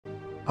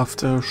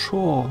After a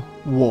short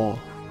war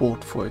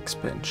fought for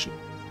expansion,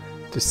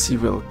 the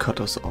Civil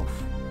cut us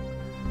off.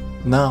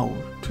 Now,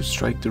 to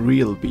strike the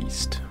real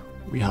beast,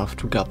 we have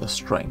to gather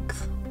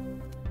strength.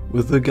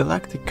 With the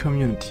galactic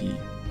community,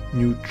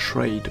 new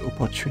trade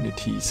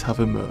opportunities have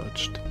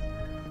emerged.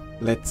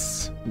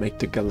 Let's make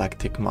the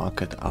galactic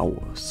market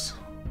ours.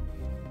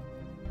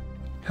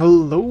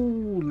 Hello,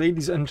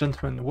 ladies and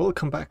gentlemen,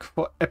 welcome back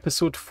for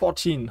episode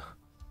 14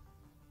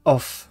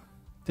 of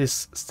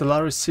this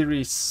Stellaris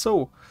Series.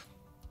 So,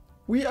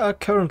 we are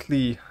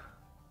currently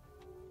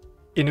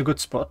in a good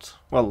spot.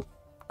 Well,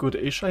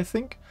 good-ish, I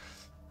think.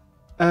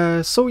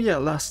 So yeah,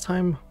 last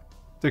time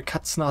the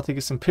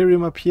Katarian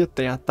Imperium appeared.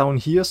 They are down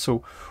here,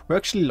 so we're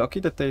actually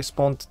lucky that they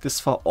spawned this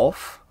far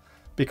off.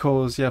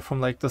 Because, yeah, from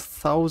like the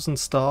 1,000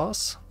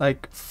 stars,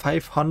 like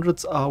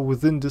 500s are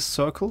within this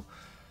circle.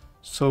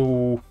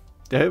 So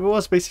there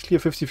was basically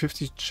a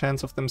 50-50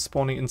 chance of them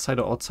spawning inside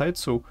or outside.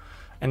 So,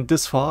 and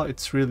this far,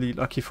 it's really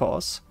lucky for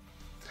us.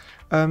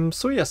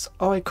 So yes,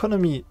 our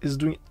economy is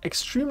doing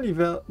extremely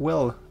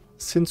well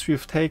since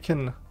we've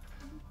taken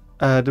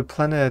the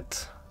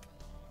planet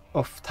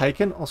of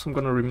Tyken. Also, I'm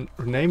gonna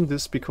rename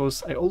this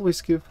because I always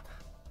give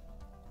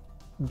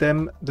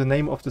them the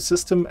name of the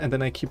system and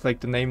then I keep like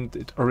the name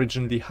it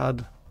originally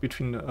had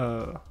between,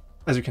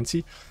 as you can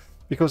see,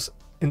 because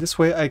in this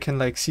way I can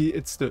like see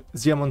it's the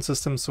Ziamon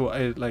system, so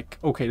I like,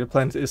 okay, the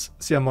planet is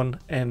Ziamon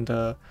and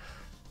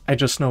I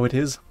just know it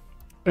is.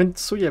 And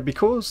so yeah,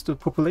 because the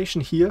population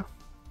here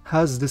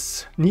has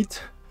this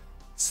neat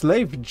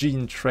slave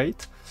gene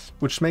trait,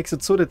 which makes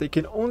it so that they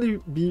can only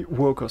be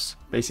workers,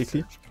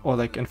 basically, or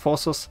like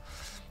enforcers,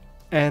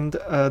 and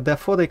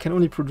therefore they can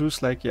only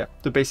produce like, yeah,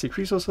 the basic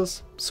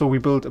resources. So we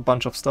built a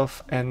bunch of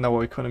stuff and now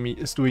our economy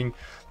is doing,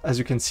 as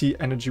you can see,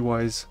 energy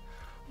wise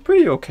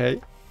pretty okay,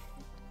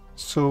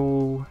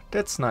 so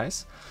that's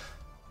nice.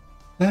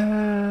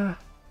 This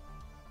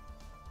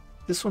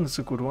one is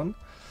a good one.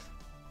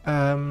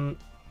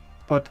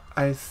 But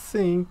I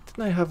think,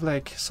 didn't I have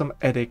like some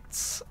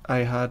edicts? I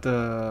had,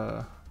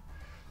 where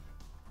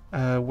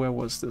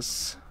was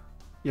this?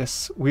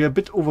 Yes, we're a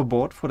bit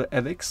overboard for the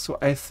edicts, so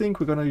I think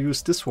we're gonna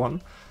use this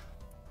one.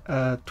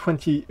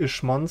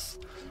 20-ish months.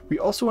 We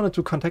also wanted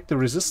to contact the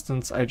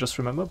resistance, I just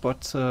remember,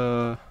 but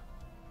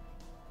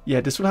yeah,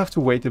 this will have to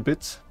wait a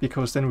bit,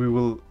 because then we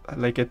will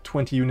like get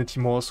 20 unity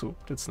more, so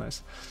that's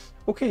nice.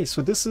 Okay,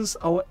 so this is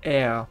our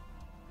heir.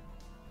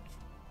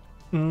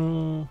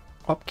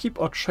 Upkeep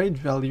or trade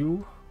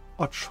value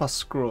or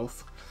trust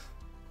growth.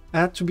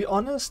 To be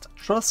honest,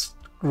 trust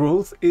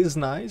growth is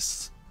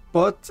nice,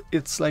 but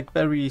it's like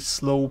very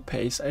slow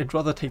pace. I'd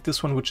rather take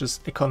this one, which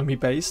is economy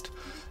based,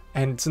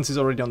 and since he's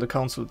already on the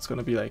council, it's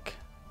gonna be like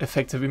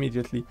effective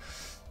immediately.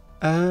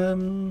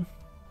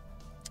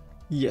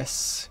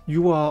 Yes,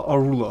 you are a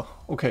ruler.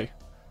 Okay.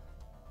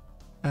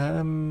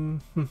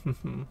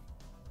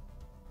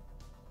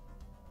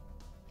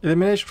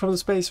 Elimination from the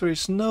space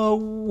race.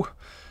 No,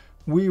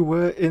 we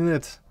were in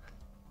it.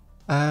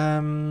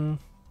 Yeah,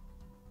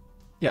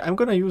 I'm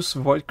gonna use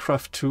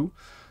Voidcraft too,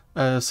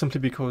 simply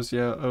because,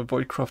 yeah,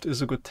 Voidcraft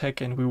is a good tech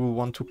and we will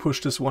want to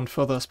push this one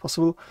further as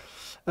possible.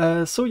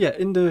 So yeah,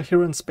 in the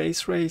Hiran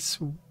space race,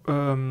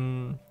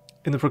 in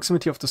the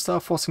proximity of the star,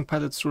 forcing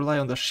pilots to rely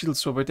on their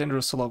shields to avoid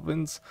dangerous solar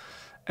winds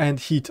and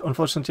heat.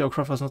 Unfortunately, our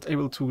craft was not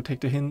able to take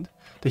the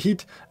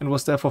heat and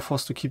was therefore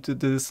forced to keep the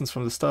distance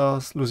from the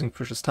stars, losing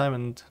precious time,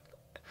 and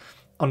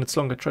on its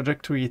longer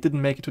trajectory, it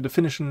didn't make it to the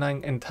finishing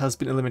line and has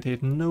been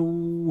eliminated.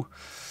 No.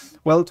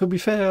 Well, to be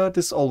fair,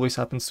 this always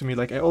happens to me.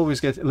 Like, I always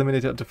get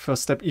eliminated at the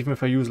first step, even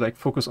if I use, like,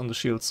 focus on the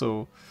shield.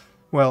 So,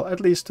 well, at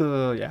least,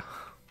 yeah.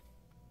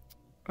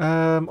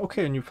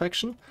 Okay, a new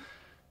faction.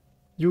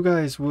 You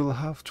guys will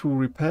have to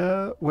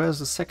repair. Where's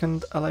the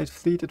second allied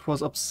fleet? It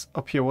was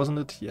up here, wasn't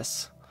it?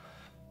 Yes.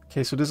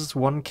 Okay, so this is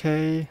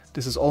 1k.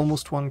 This is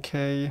almost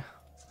 1k.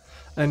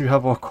 And you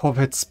have our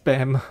Corvette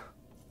spam.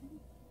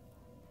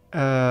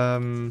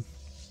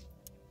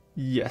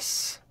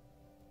 Yes.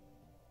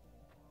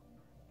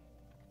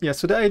 Yeah,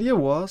 so the idea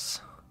was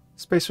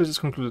space race is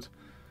concluded.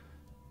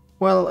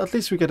 Well, at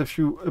least we get a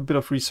bit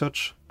of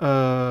research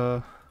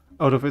out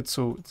of it,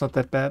 so it's not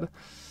that bad.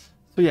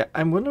 So yeah,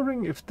 I'm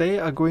wondering if they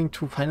are going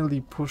to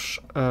finally push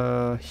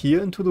here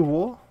into the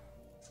war,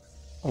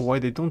 or why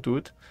they don't do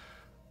it.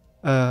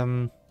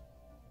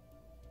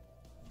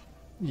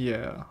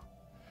 Yeah.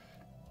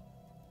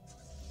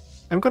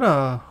 I'm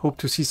gonna hope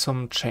to see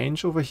some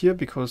change over here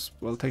because,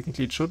 well,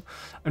 technically it should.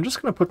 I'm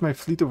just gonna put my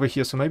fleet over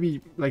here, so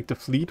maybe like the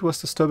fleet was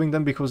disturbing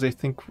them because they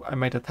think I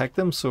might attack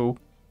them, so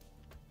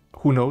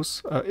who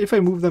knows. If I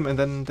move them and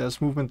then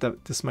there's movement,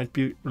 that this might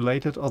be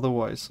related,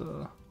 otherwise,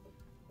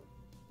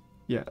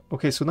 yeah.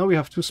 Okay, so now we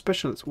have two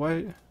specialists.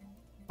 Why?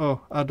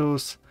 Oh, are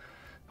those...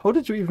 How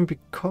did you even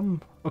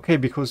become... Okay,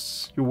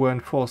 because you were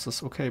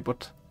enforcers, okay,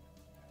 but...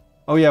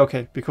 Oh yeah,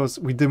 okay, because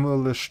we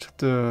demolished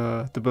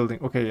the building.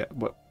 Okay, yeah,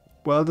 but...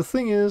 Well, the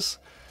thing is,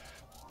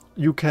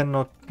 you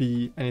cannot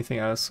be anything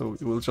else, so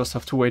you will just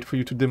have to wait for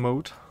you to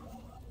demote.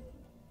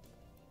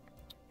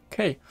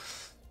 Okay.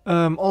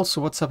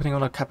 Also, what's happening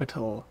on our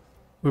capital?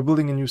 We're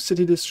building a new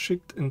city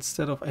district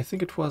instead of, I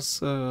think it was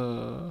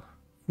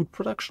food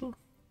production.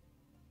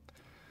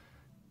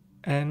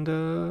 And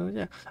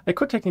yeah, I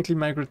could technically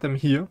migrate them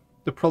here.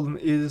 The problem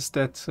is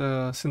that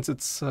since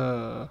it's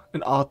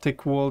an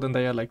Arctic world and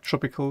they are like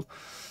tropical,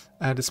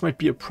 this might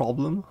be a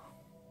problem.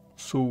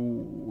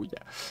 So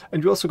yeah,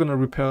 and we're also gonna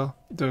repair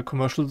the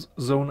commercial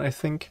zone, I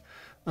think,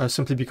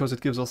 simply because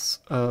it gives us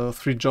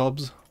 3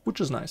 jobs,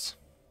 which is nice.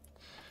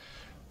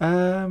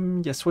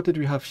 Yes, what did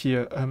we have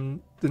here?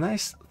 The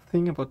nice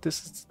thing about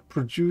this is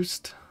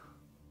produced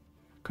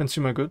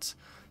consumer goods,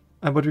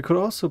 but we could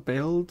also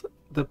build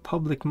the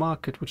public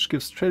market, which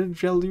gives trade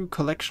value,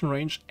 collection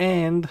range,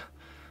 and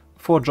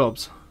 4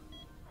 jobs,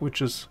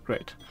 which is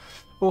great.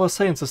 Oh, our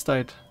scientist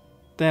died.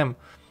 Damn.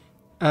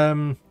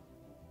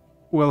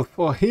 Well,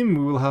 for him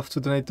we will have to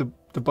donate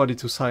the body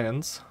to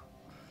science,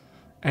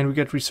 and we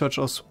get research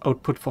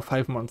output for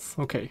 5 months.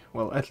 Okay,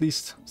 well, at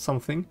least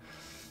something.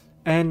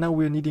 And now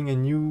we're needing a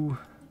new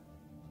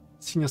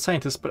senior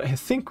scientist, but I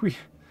think we...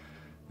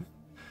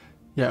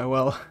 Yeah,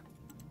 well,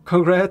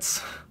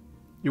 congrats.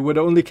 You were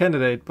the only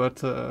candidate,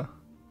 but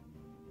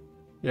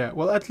yeah,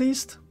 well, at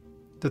least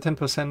the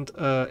 10%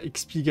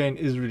 XP gain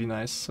is really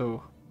nice,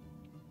 so...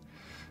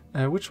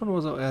 which one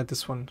was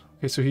this one?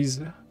 Okay, so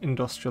he's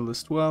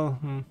industrialist. Well,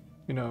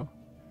 you know...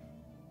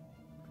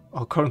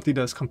 Our current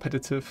leader is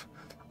competitive.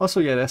 Also,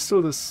 yeah, there's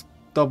still this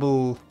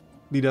double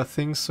leader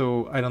thing,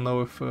 so I don't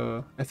know if...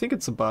 I think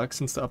it's a bug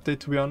since the update,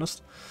 to be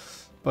honest.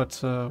 But,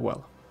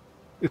 well,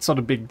 it's not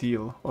a big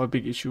deal or a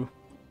big issue.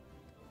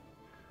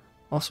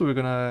 Also, we're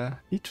gonna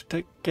need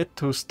to get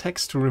those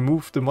techs to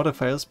remove the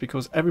modifiers,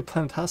 because every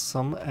planet has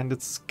some, and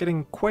it's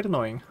getting quite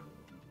annoying.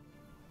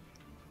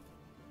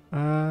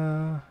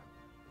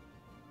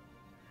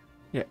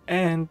 Yeah,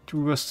 and we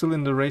were still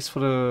in the race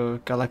for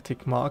the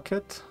galactic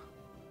market.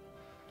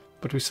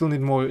 But we still need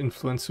more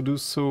influence to do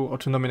so, or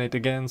to nominate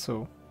again,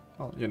 so,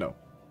 well, you know.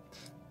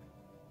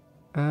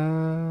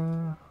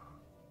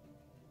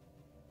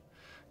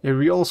 Yeah,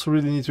 we also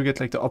really need to get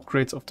like the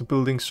upgrades of the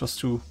buildings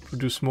just to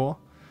produce more.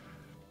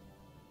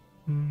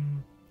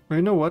 Well,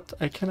 you know what?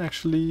 I can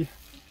actually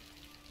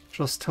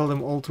just tell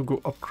them all to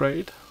go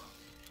upgrade.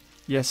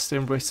 Yes, they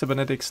embrace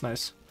cybernetics,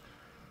 nice.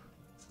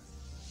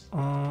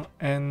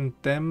 And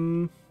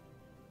them...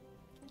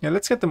 Yeah,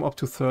 let's get them up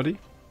to 30.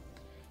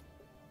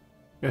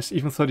 Yes,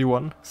 even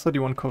 31.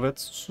 31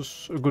 corvettes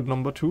is a good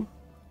number too.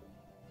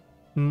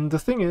 The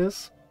thing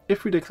is,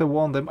 if we declare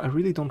war on them, I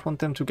really don't want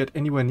them to get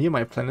anywhere near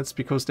my planets,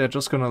 because they're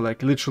just gonna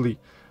like literally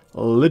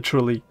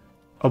obliterate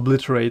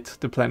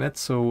the planet,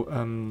 so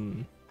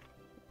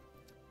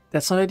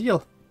that's not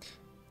ideal.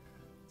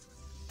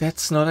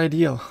 That's not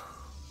ideal.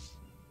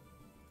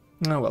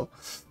 Oh well.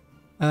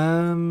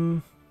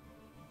 At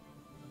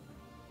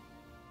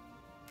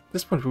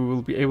this point we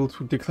will be able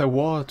to declare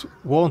war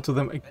onto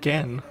them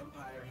again.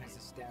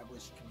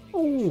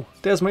 Oh,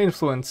 there's my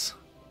influence.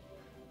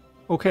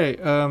 Okay,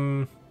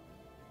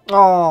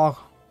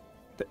 oh,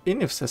 the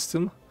INIF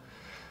system.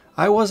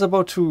 I was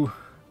about to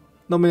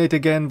nominate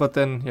again, but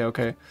then, yeah,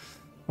 okay.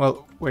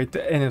 Well, wait, the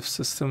INIF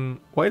system.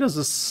 Why does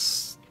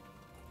this...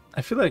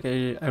 I feel like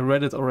I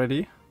read it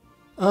already.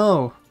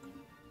 Oh,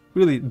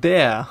 really?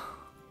 There.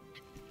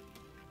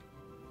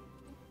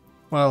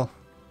 Well,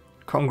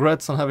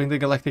 congrats on having the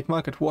galactic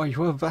market. Why,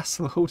 you're a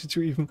vassal. How did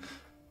you even...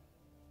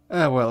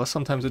 well,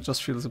 sometimes it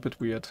just feels a bit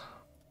weird.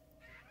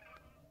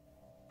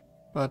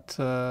 But,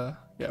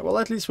 yeah, well,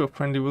 at least we're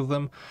friendly with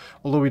them.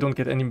 Although we don't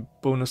get any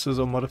bonuses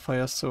or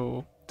modifiers,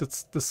 so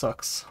this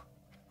sucks.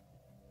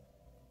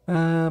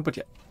 But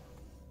yeah.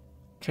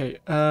 Okay,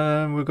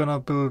 we're gonna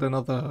build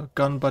another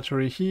gun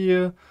battery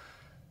here.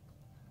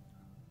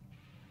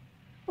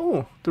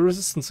 Oh, the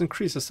resistance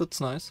increases,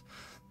 that's nice.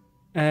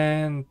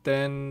 And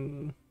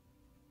then...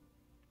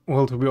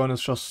 Well, to be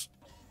honest, just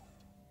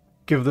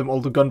give them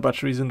all the gun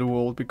batteries in the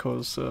world,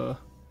 because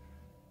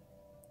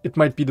it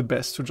might be the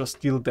best to just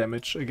deal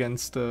damage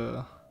against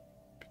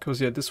because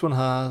yeah, this one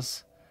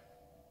has...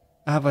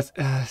 but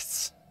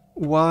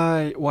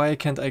why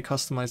can't I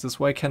customize this?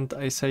 Why can't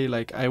I say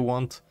like I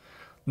want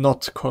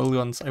not coil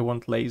guns, I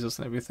want lasers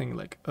and everything,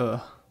 like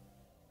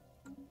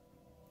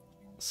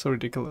so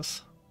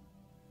ridiculous.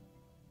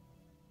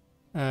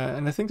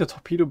 And I think the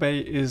torpedo bay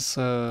is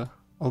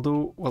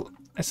although, well,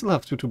 I still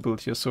have 2 to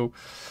build here, so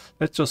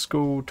let's just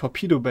go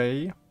torpedo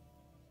bay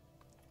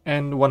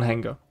and 1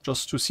 hangar,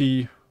 just to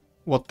see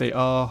what they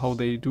are, how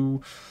they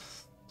do.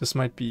 This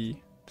might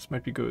be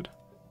good.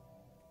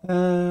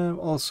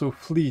 Also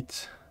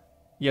fleet.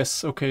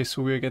 Yes, okay,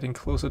 so we're getting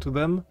closer to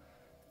them.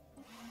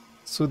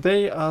 So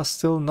they are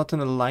still not in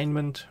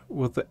alignment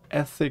with the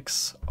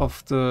ethics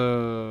of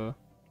the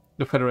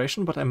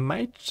Federation, but I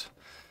might...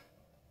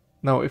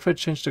 Now, if I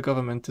change the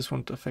government, this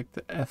won't affect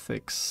the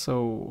ethics,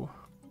 so...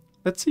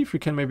 Let's see if we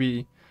can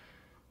maybe...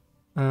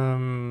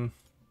 for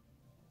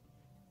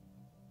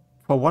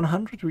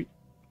 100?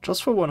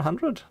 Just for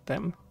 100?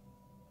 Damn.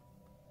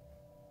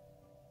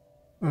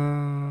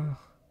 Well,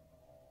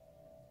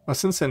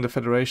 since they're in the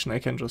Federation, I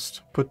can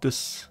just put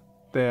this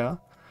there.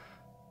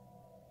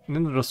 And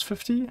then just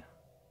 50?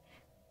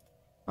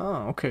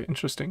 Ah, okay,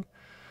 interesting.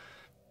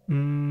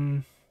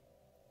 Mm.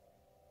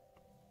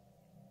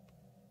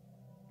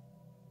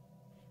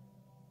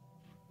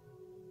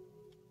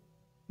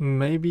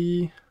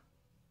 Maybe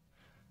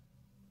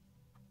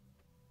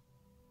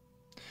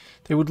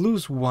they would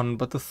lose one,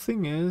 but the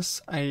thing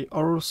is, I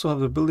also have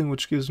the building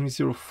which gives me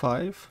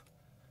 0.5.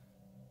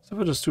 So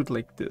if I just do it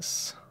like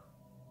this.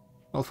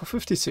 Well, for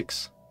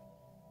 56.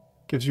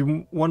 Gives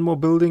you one more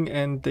building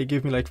and they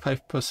give me like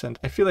 5%.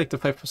 I feel like the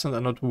 5%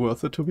 are not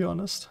worth it, to be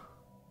honest.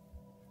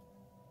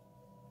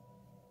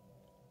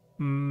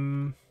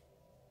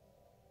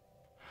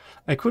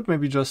 I could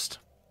maybe just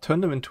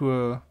turn them into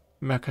a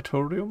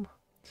Mercatorium.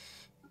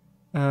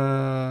 Do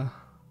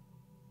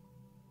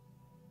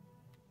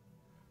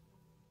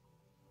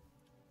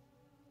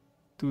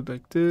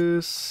like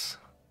this.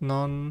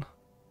 None.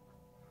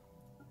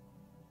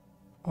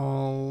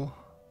 All.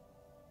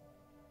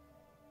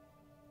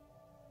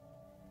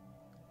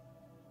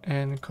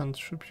 And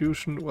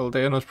contribution. Well,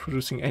 they are not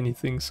producing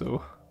anything,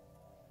 so...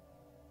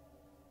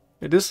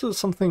 This is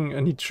something,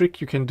 a neat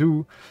trick you can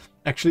do,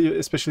 actually,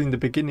 especially in the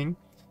beginning.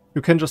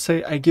 You can just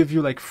say, I give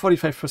you like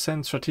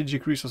 45%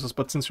 strategic resources,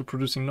 but since you're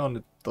producing none,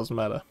 it doesn't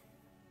matter.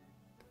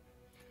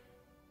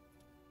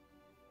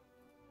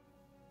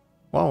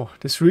 Wow,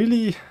 this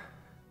really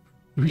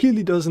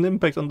does an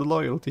impact on the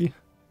loyalty.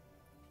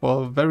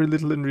 For very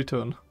little in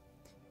return.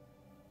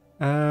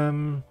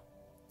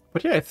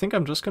 But yeah, I think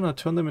I'm just gonna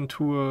turn them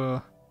into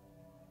a...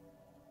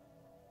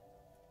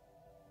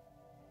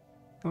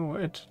 Oh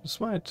wait, this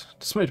might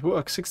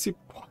work. 60...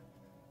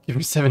 Give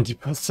me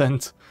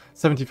 70%.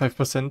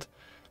 75%.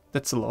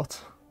 That's a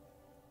lot.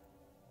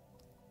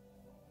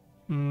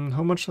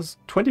 How much does...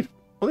 20...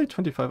 Only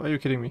 25, are you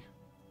kidding me?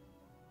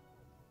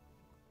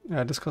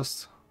 Yeah, this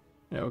costs...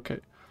 Yeah, okay.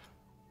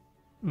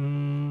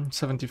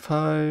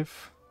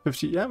 75...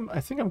 50... Yeah,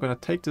 I think I'm gonna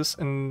take this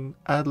and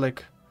add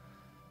like...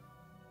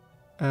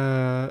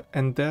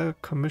 and their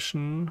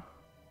commission...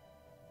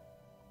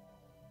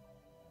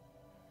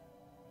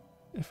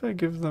 If I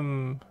give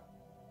them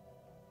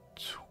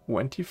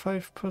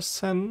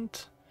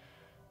 25%...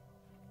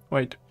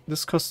 Wait,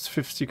 this costs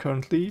 50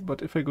 currently,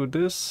 but if I go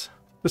this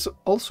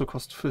also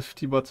costs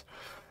 50, but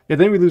yeah,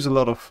 then we lose a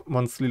lot of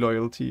monthly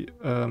loyalty.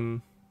 Yeah,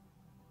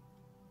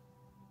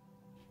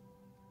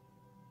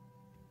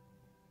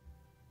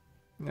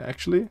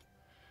 actually,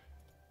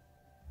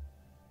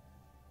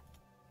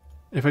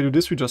 if I do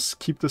this, we just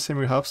keep the same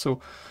we have,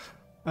 so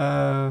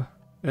yeah,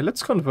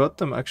 let's convert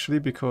them actually,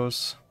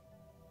 because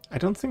I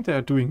don't think they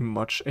are doing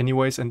much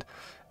anyways, and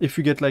if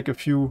you get like a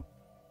few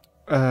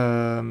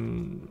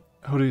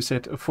how do you say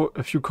it,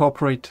 a few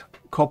corporate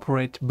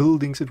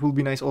buildings, it will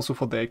be nice also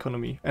for their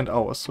economy and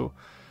ours, so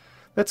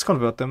let's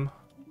convert them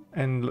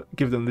and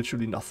give them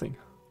literally nothing.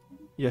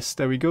 Yes,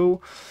 there we go.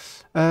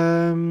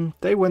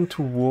 They went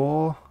to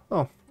war.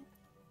 Oh,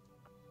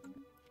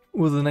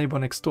 with the neighbor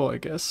next door, I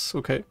guess.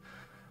 Okay,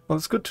 well,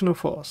 it's good to know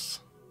for us.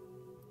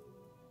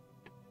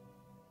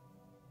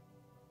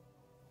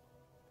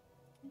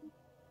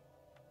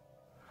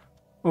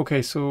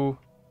 Okay, so...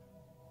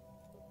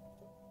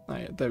 Ah,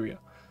 yeah, there we are.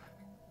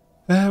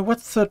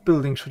 What third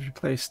building should we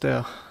place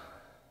there?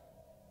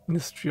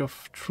 Ministry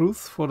of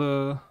Truth for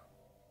the...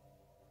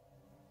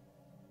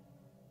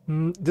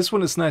 this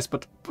one is nice,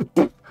 but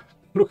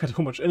look at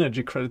how much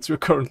energy credits we're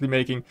currently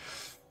making.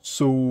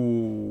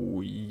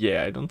 So,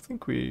 yeah, I don't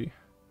think we...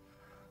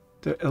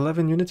 The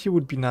 11 unity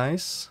would be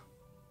nice,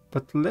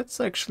 but let's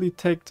actually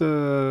take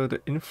the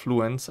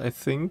influence, I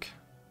think.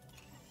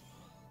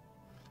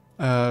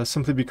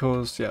 Simply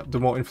because, yeah, the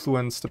more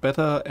influence, the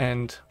better,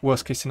 and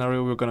worst case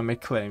scenario, we're gonna make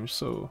claims,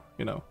 so,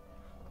 you know.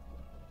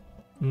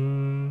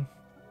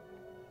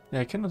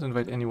 Yeah, I cannot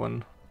invite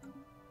anyone,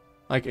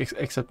 like,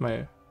 except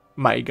my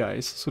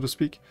guys, so to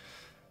speak.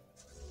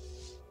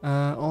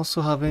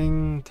 Also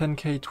having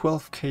 10k,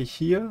 12k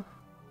here.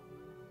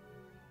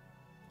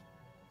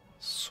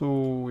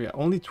 So, yeah,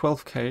 only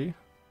 12k.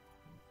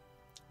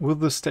 With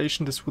the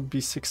station, this would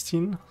be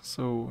 16,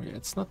 so, yeah,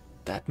 it's not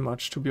that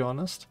much, to be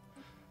honest.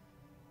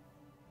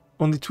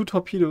 Only 2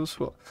 torpedoes.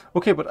 Well,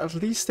 okay, but at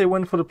least they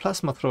went for the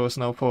plasma throwers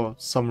now for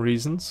some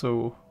reason,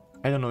 so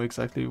I don't know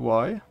exactly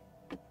why.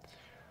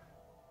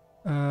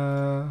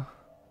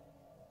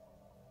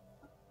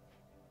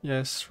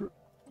 Yes,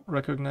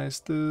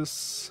 recognize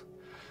this.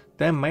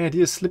 Damn, my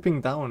idea is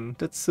slipping down.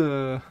 That's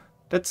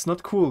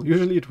not cool.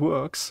 Usually it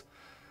works,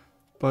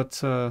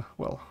 but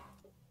well,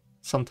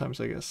 sometimes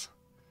I guess.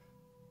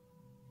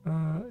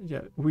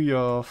 Yeah, we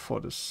are for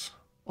this.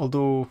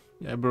 Although,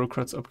 yeah,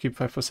 bureaucrats upkeep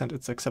 5%,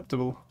 it's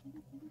acceptable.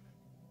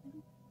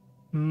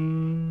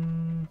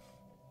 And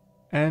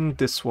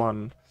this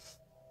one.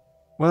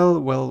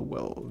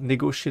 Well.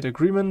 Negotiate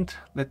agreement.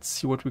 Let's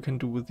see what we can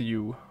do with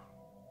you.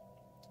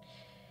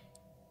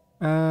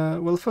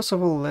 Well, first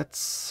of all,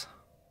 let's...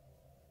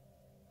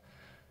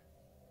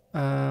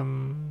 yeah,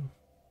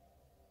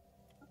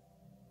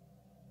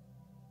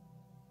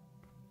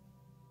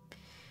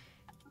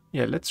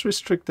 let's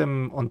restrict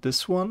them on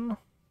this one.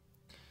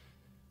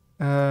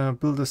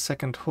 Build a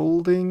second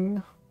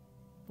holding.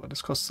 Well,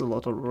 this costs a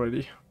lot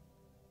already.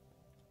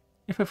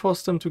 if I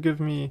force them to give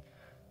me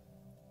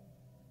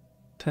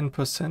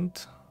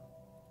 10%.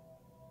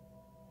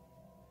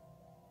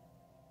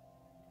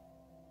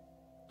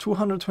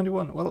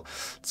 221. Well,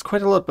 it's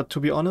quite a lot, but to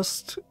be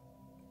honest,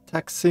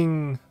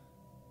 taxing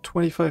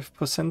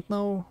 25%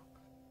 now?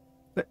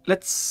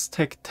 Let's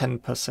take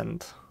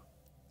 10%.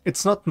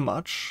 It's not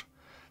much,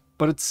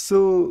 but it's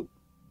still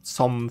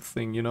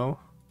something, you know?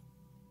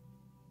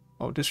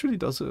 Oh, this really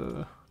does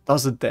a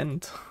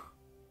dent.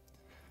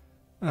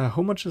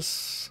 How much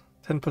is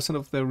 10%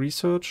 of their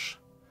research?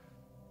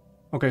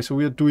 Okay, so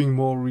we are doing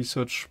more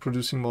research,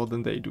 producing more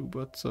than they do,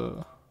 but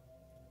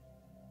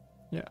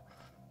yeah.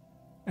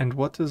 And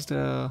what is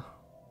their...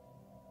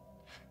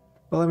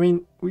 Well, I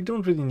mean, we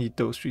don't really need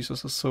those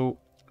resources, so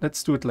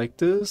let's do it like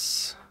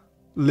this.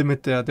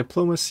 Limit their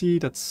diplomacy,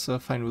 that's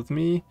fine with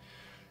me.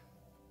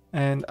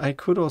 And I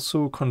could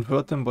also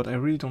convert them, but I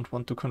really don't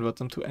want to convert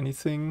them to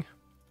anything.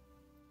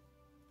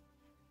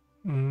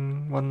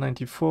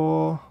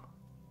 194.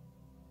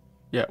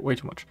 Yeah, way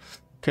too much.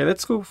 Okay,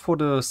 let's go for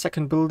the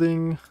second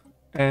building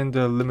and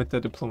limit their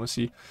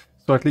diplomacy.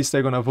 So at least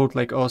they're gonna vote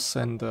like us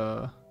and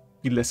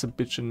be less a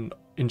bitch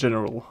in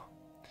general.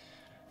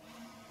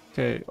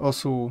 Okay,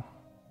 also...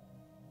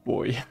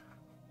 Boy.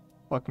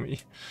 Fuck me.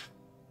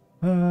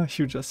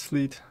 Huge ass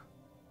fleet.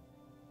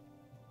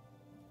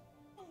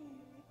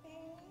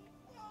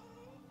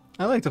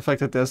 I like the fact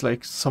that there's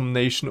like some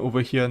nation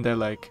over here and they're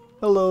like,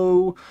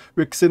 hello,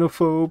 we're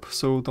xenophobe,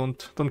 so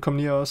don't come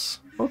near us.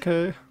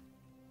 Okay.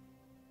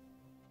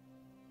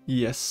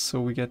 Yes,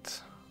 so we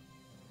get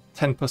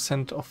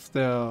 10% of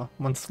their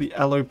monthly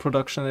alloy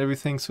production and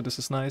everything, so this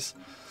is nice.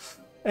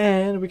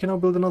 And we can now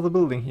build another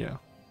building here.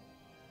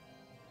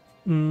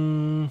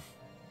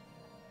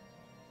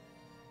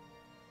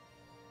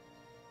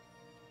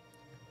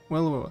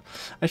 Well,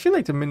 I feel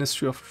like the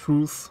Ministry of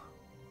Truth...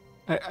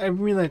 I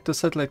mean, like, the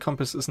satellite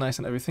compass is nice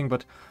and everything,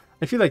 but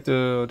I feel like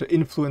the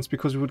influence,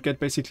 because we would get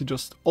basically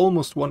just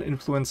almost one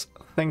influence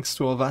thanks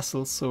to our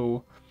vassals,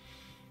 so...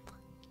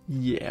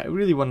 Yeah, I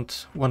really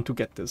want to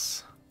get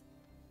this.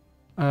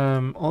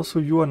 Also,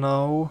 you are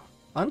now...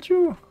 Aren't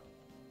you?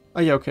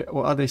 Oh yeah, okay.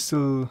 Or are they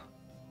still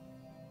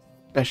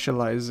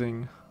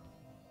specializing?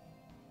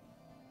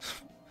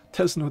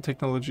 There's no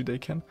technology they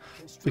can.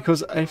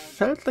 Because I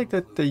felt like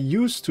that they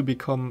used to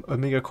become a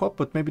megacorp,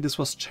 but maybe this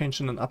was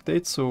changed in an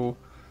update, so...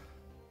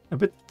 A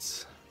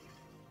bit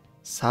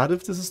sad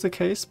if this is the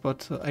case,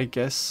 but I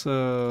guess...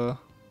 well,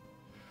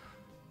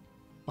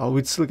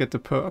 we'd still get the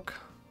perk.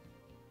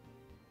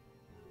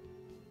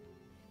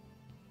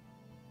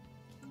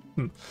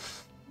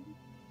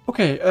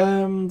 Okay,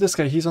 this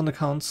guy, he's on the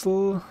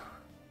council.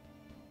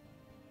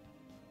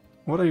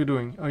 What are you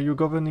doing? Are you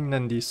governing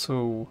Nandi?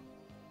 So...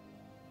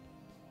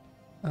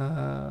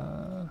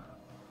 oh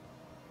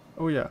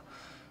yeah.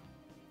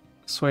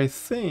 So I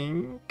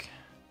think...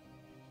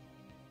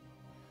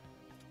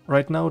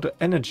 Right now the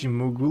energy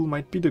mogul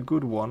might be the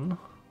good one.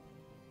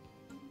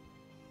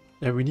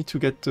 Yeah, we need to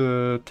get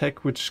the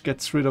tech which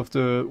gets rid of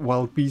the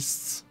wild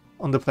beasts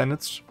on the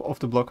planets of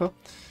the blocker.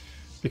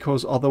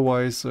 Because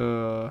otherwise,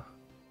 yeah,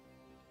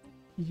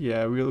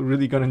 we're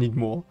really gonna need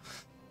more.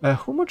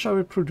 How much are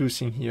we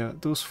producing here?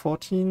 Those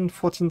 14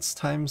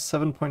 times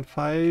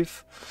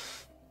 7.5.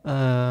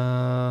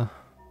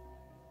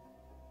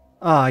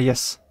 Ah,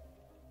 yes.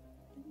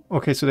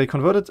 Okay, so they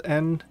converted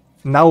and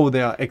now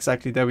they are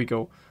exactly, there we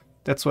go.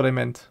 That's what I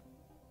meant.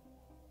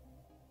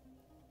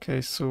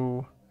 Okay,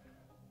 so...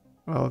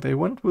 Well, they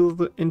went with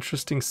the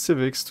interesting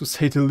civics, to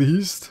say the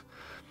least.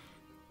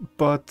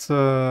 But,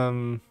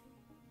 well,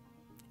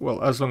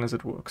 as long as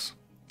it works.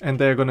 And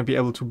they're gonna be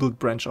able to build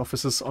branch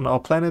offices on our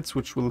planets,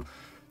 which will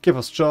give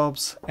us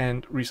jobs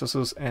and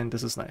resources, and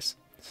this is nice.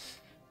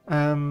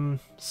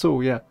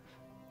 So, yeah.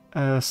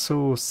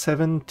 So,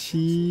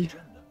 70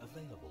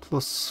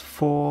 plus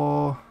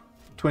 4,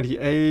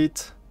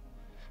 28...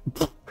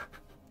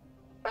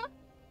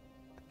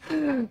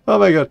 Oh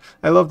my god,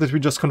 I love that we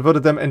just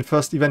converted them and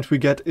first event we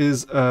get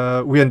is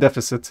we're in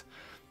deficit.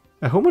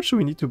 How much do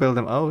we need to bail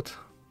them out?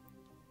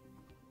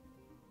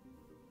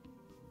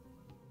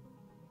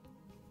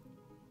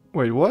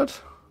 Wait,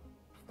 what?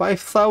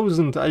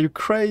 5,000? Are you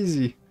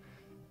crazy?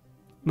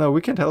 No,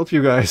 we can't help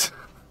you guys.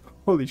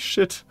 Holy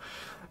shit.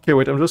 Okay,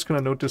 wait, I'm just gonna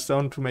note this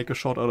down to make a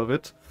short out of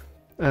it.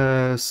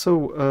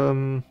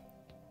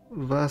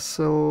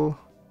 Vassal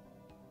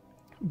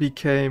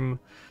became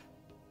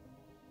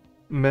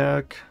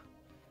Merc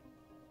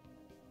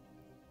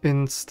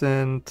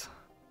instant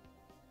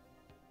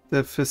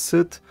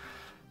deficit,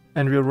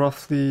 and we're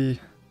roughly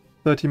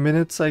 30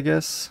 minutes, I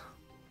guess.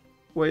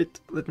 Wait,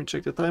 let me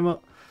check the timer.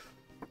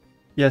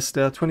 Yes,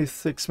 there are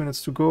 26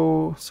 minutes to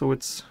go, so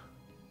it's...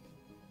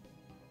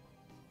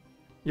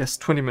 Yes,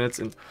 20 minutes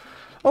in.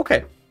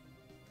 Okay.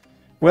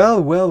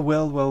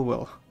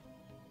 Well.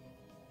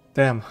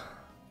 Damn.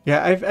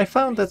 Yeah, I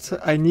found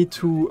that I need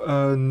to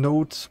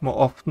note more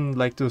often,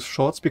 like, those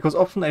shorts, because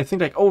often I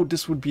think, like, oh,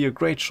 this would be a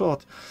great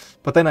short,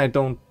 but then I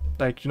don't,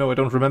 like, you know, I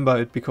don't remember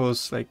it,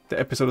 because, like, the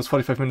episode is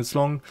 45 minutes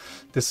long.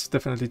 This is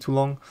definitely too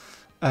long.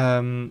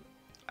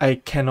 I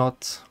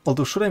cannot,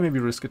 although should I maybe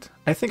risk it?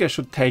 I think I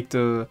should take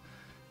the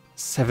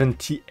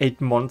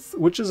 78 months,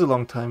 which is a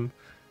long time.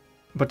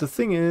 But the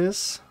thing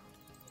is,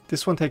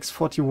 this one takes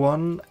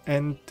 41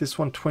 and this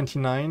one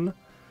 29.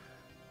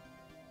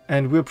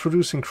 And we're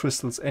producing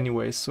crystals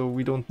anyway, so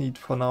we don't need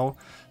for now.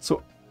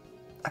 So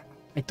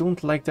I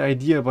don't like the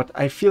idea, but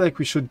I feel like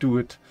we should do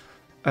it.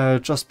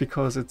 Just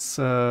because it's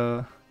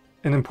an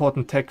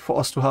important tech for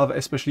us to have,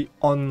 especially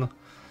on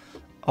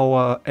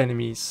our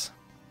enemies.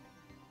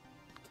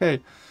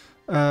 Okay.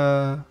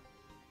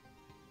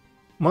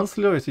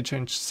 Monthly loyalty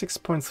change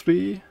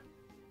 6.3.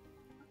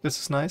 This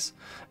is nice.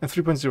 And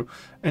 3.0.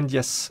 And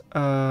yes,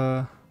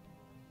 I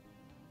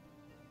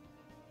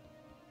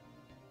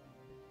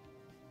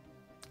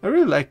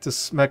really like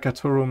this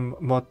Mercatorum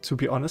mod, to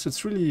be honest.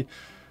 It's really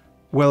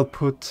well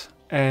put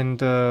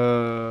and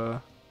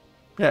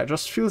yeah, it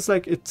just feels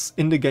like it's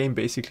in the game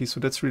basically, so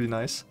that's really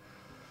nice.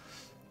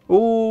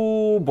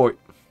 Oh boy.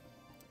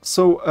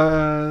 So,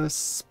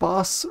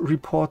 sparse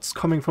reports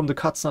coming from the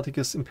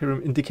Katzenartiges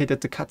Imperium indicate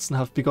that the Katzen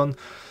have begun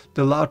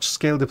the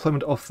large-scale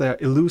deployment of their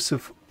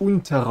elusive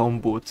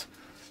Unterraumboot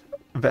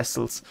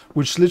vessels,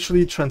 which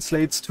literally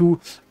translates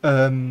to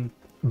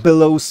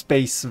below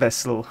space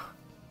vessel.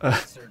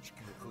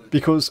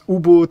 Because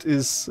U-boat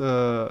is,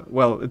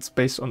 well, it's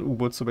based on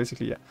U-boat, so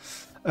basically, yeah.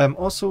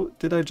 Also,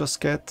 did I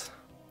just get...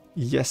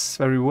 Yes,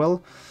 very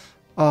well.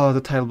 Oh, the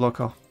tile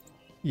blocker.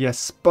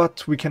 Yes,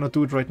 but we cannot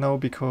do it right now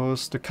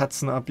because the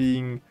Katzen are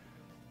being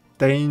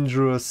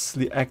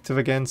dangerously active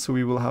again, so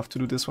we will have to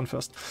do this one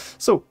first.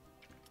 So,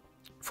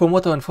 from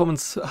what our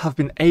informants have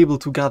been able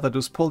to gather,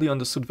 those poorly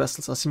understood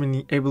vessels are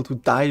seemingly able to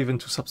dive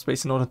into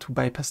subspace in order to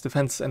bypass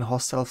defenses and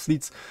hostile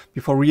fleets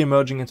before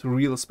re-emerging into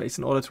real space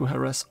in order to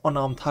harass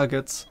unarmed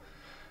targets.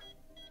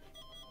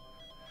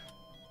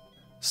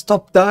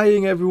 Stop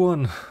dying,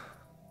 everyone!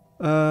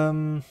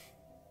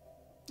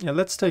 Yeah,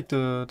 let's take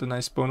the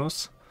nice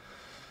bonus.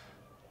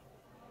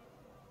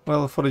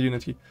 Well, for the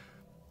Unity.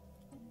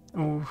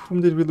 Oh,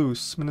 whom did we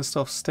lose? Minister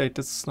of State,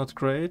 that's not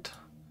great.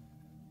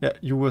 Yeah,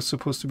 you were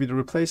supposed to be the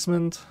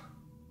replacement.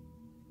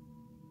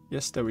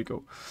 Yes, there we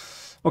go.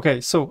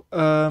 Okay, so,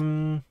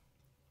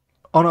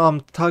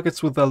 unarmed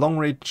targets with their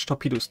long-range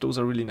torpedoes. Those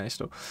are really nice,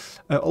 though.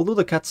 Although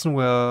the Katzen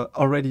were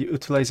already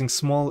utilizing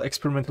small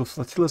experimental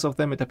flotillas of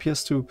them, it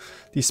appears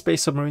the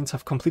space submarines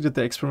have completed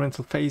their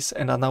experimental phase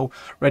and are now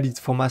ready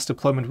for mass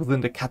deployment within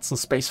the Katzen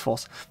Space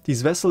Force.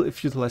 These vessels,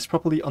 if utilized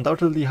properly,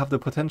 undoubtedly have the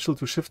potential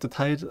to shift the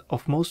tide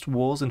of most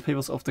wars in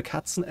favor of the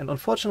Katzen, and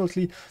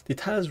unfortunately,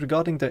 details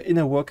regarding their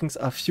inner workings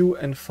are few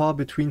and far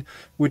between,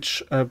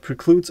 which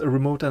precludes a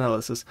remote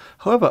analysis.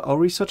 However, our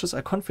researchers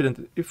are confident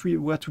that if we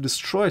were to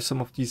destroy some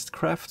of these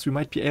crafts, we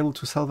might be able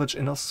to salvage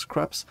enough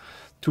scraps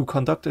to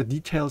conduct a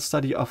detailed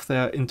study of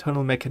their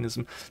internal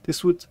mechanism.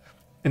 This would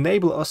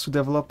enable us to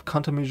develop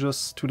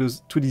countermeasures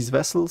to these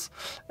vessels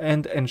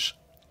and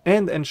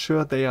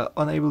ensure they are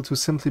unable to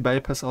simply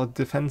bypass our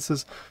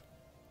defenses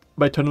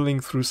by tunneling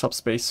through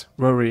subspace.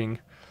 Worrying.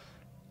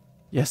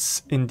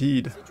 Yes,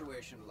 indeed.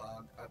 Situation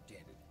log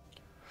updated.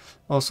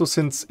 Also,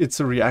 since it's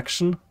a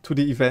reaction to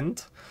the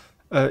event,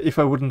 if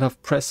I wouldn't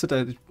have pressed it,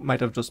 it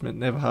might have just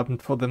never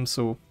happened for them,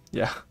 so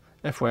yeah.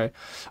 FYI.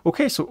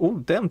 Okay, so, oh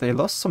damn, they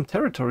lost some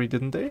territory,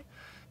 didn't they?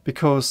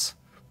 Because,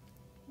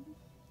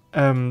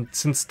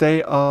 since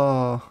they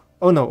are...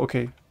 Oh no,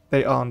 okay,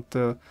 they aren't.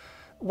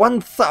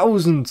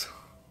 1,000!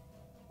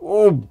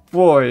 Oh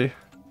boy!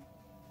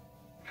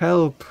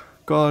 Help,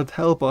 God,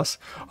 help us.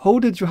 How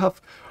did you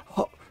have...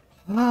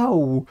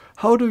 How?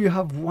 How do you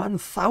have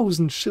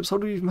 1,000 ships? How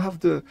do you even have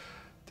the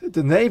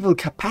naval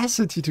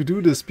capacity to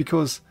do this?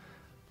 Because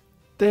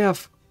they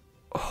have...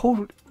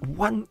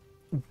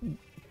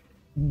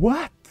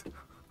 What?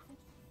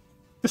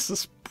 This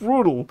is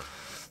brutal.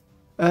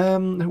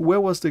 Where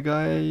was the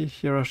guy?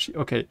 Hirashi.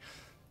 Okay.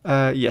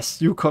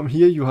 Yes, you come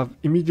here. You have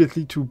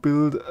immediately to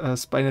build a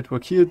spy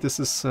network here. This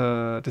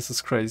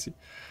is crazy.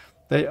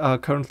 They are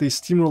currently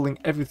steamrolling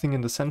everything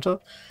in the center,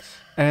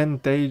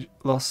 and they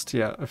lost,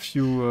 yeah, a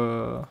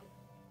few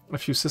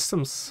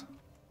systems.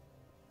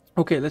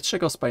 Okay, let's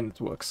check our spy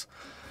networks.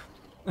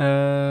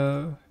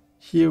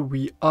 Here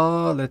we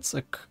are. Let's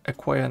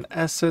acquire an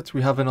asset.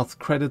 We have enough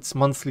credits,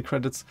 monthly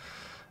credits,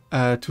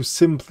 to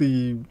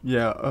simply,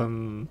 yeah,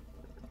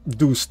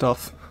 do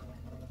stuff,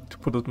 to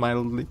put it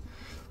mildly.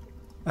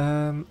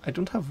 I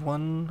don't have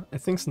one. I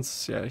think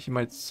since, yeah, he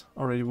might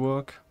already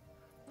work.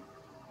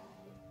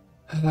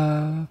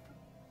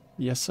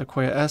 Yes,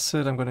 acquire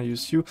asset. I'm gonna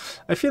use you.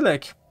 I feel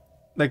like,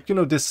 you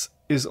know, this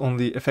is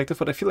only effective,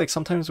 but I feel like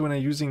sometimes when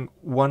I'm using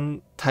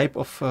one type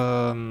of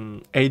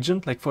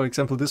agent, like for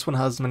example this one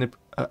has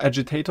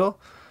agitator,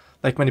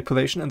 like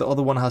manipulation, and the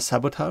other one has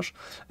sabotage,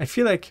 I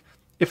feel like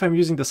if I'm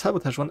using the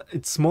sabotage one,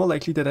 it's more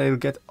likely that I'll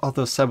get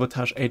other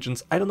sabotage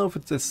agents. I don't know if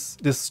it's this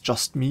is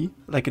just me,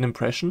 like an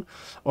impression,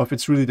 or if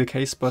it's really the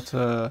case, but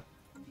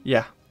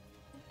yeah.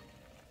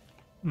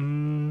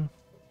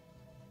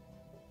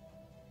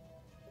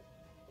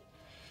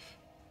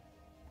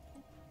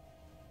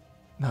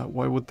 Now,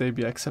 why would they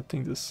be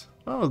accepting this?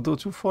 Oh, I'll do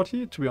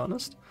 240, to be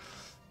honest.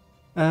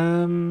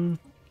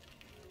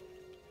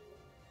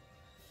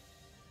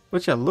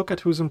 But yeah, look at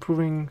who's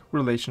improving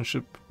relations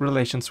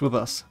with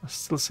us. I'm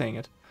still saying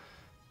it.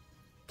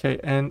 Okay,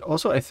 and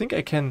also I think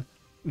I can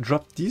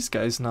drop these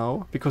guys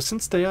now, because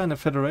since they are in a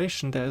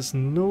federation, there's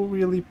no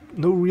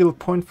real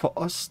point for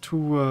us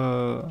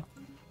to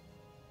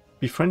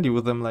be friendly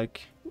with them.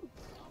 Like,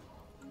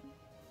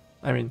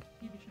 I mean,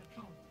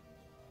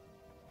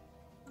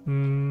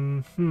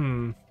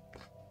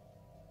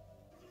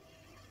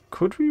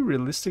 could we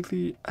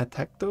realistically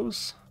attack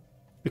those?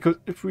 Because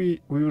if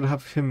we would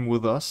have him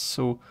with us,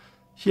 so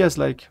he has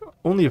like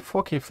only a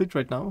 4K fleet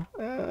right now.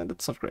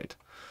 That's not great.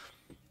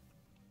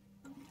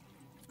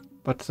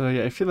 But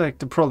yeah, I feel like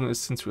the problem is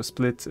since we're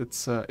split,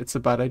 it's a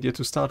bad idea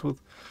to start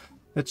with.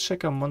 Let's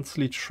check our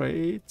monthly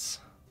trades.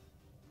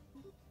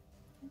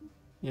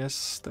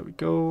 Yes, there we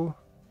go.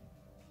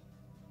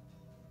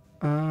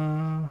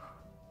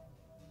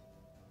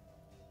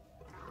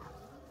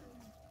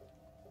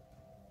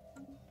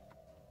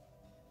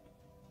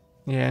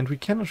 Yeah, and we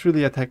cannot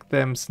really attack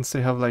them since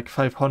they have like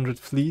 500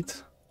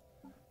 fleet.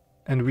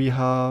 And we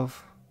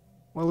have...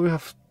 well, we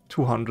have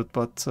 200,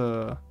 but...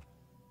 the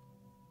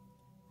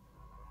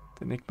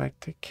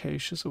enigmatic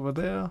cache is over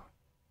there.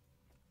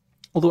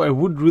 Although I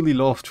would really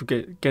love to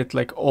get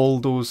like all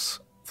those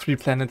 3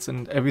 planets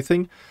and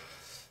everything.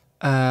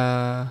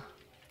 Oh,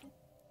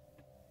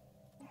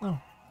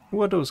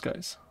 who are those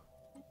guys?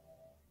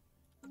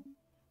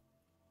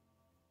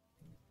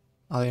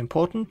 Are they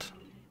important?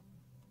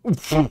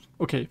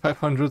 Okay,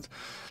 500.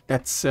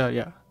 That's,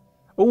 yeah.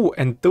 Oh,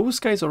 and those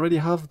guys already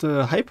have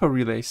the hyper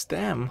relays.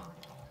 Damn.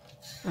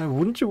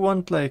 Wouldn't you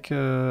want like...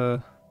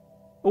 oh,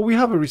 we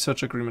have a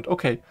research agreement.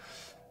 Okay.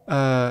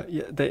 Yeah,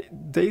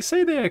 they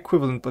say they're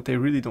equivalent, but they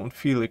really don't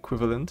feel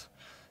equivalent.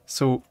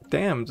 So,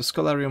 damn, the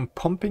Scholarium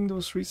pumping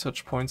those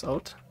research points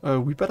out.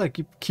 We better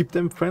keep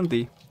them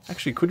friendly.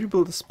 Actually, could you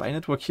build a spy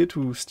network here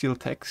to steal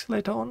tech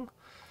later on?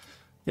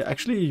 Yeah,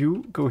 actually,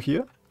 you go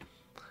here.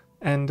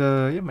 And,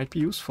 yeah, might be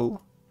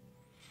useful.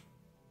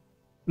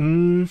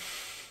 The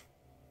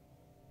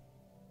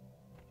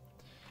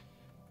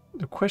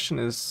question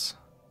is,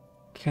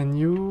 can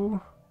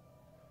you...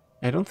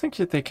 I don't think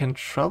that they can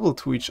travel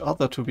to each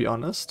other, to be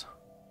honest.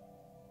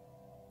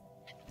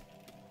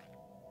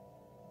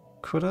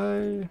 Could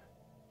I?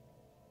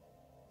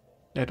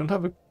 Yeah, I don't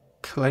have a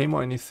claim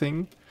or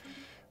anything.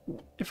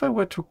 If I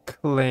were to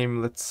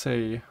claim, let's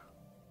say...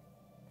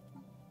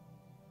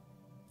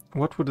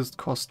 what would it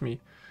cost me?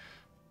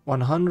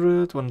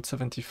 100,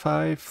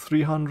 175,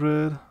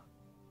 300...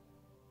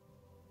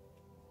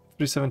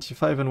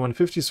 375 and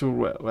 150, so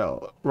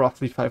well,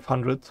 roughly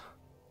 500.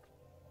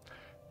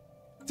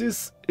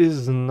 This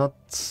is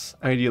not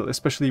ideal,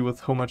 especially with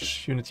how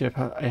much unity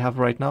I have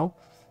right now.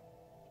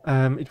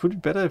 It would be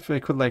better if I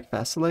could like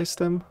vassalize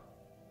them.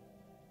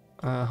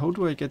 How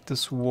do I get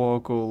this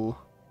war goal?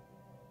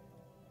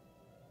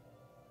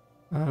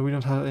 We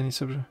don't have any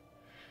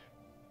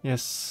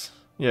yes,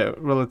 yeah,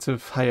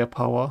 relative higher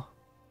power.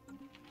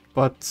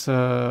 But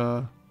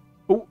oh,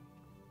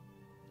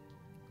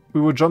 we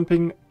were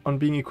jumping on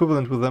being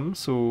equivalent with them,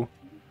 so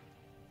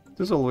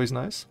this is always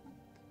nice.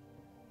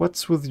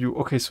 What's with you?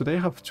 Okay, so they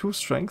have 2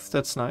 strength,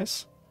 that's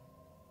nice.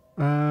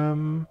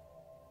 Did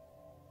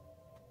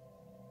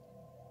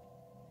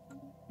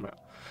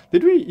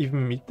we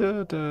even meet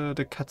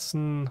the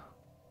Katzen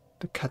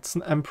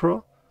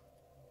Emperor?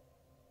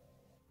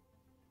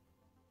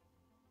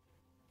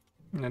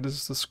 Yeah, this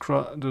is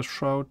the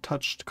Shroud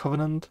Touched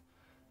Covenant.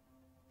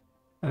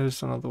 And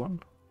there's another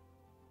one.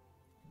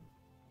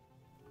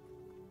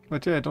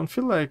 But yeah, I don't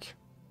feel like...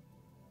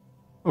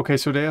 okay,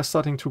 so they are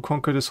starting to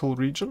conquer this whole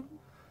region.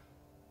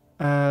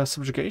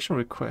 Subjugation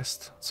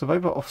request.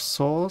 Survivor of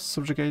Source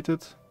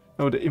subjugated.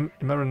 Oh, the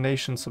Immeran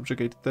nation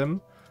subjugated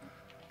them.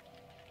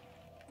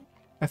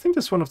 I think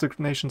this is one of the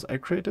nations I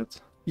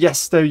created.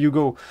 Yes, there you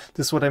go.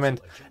 This is what I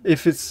meant.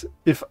 If it's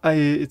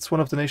one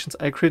of the nations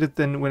I created,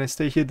 then when I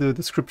stay here, the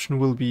description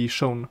will be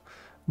shown.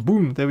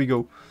 Boom, there we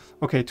go.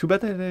 Okay, too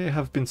bad that they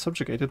have been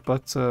subjugated,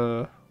 but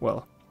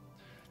well.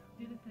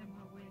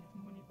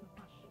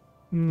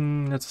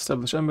 Let's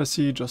establish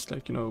embassy, just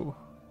like, you know.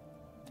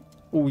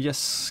 Oh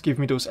yes, give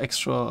me those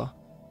extra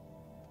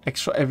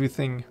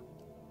everything.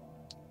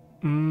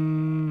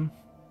 I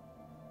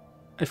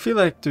feel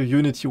like the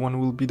Unity one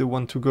will be the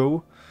one to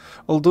go.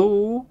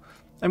 Although,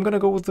 I'm gonna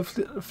go with the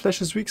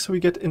Flesh is Weak, so we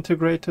get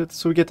integrated,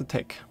 so we get the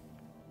tech.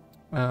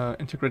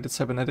 Integrated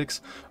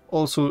cybernetics.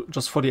 Also,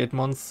 just 48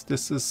 months,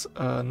 this is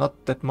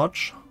not that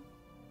much.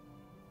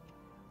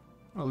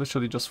 Well,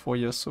 literally just 4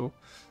 years, so...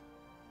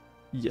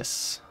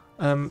 yes.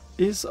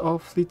 Is our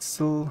fleet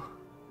still...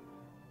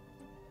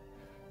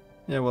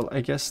 yeah, well, I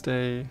guess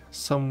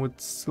some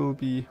would still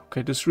be...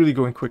 okay, this is really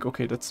going quick.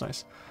 Okay, that's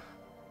nice.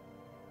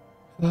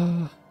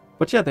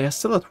 But yeah, they are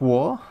still at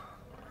war.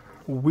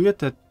 Weird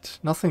that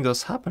nothing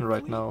does happen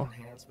right now.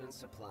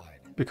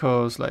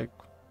 Because, like,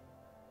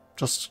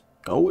 just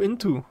go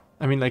into...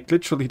 I mean, like,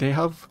 literally, they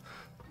have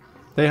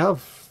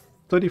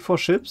 34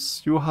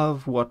 ships. You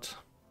have, what?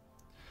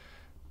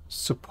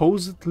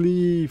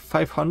 Supposedly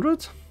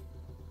 500?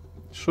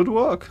 Should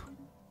work.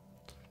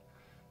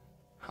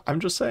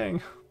 I'm just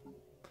saying.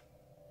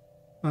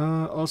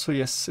 Also,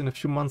 yes, in a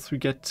few months we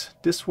get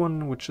this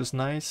one, which is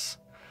nice.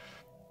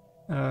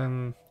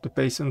 The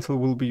base intel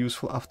will be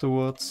useful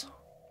afterwards.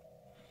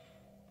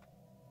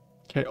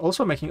 Okay,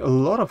 also making a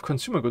lot of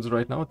consumer goods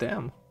right now,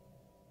 damn.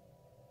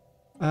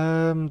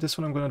 This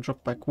one I'm gonna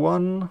drop back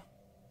 1.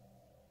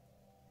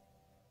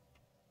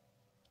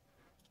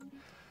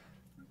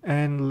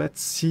 And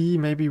let's see,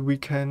 maybe we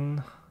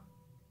can...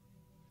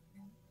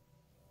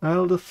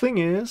 Well, the thing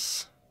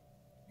is...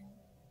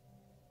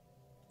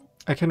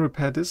 I can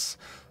repair this.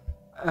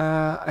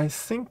 I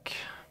think...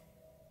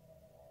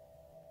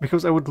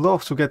 Because I would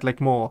love to get like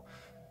more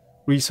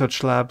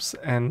research labs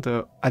and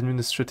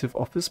administrative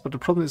office, but the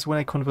problem is when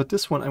I convert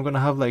this one, I'm gonna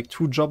have like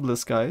 2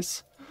 jobless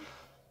guys.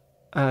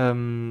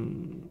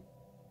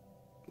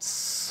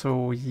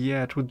 So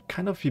yeah, it would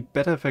kind of be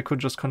better if I could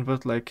just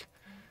convert like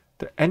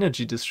the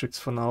energy districts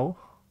for now,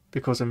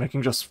 because I'm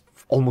making just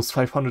almost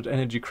 500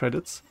 energy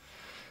credits.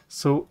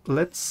 So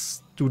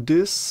let's do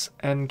this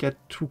and get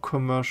 2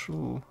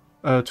 commercial,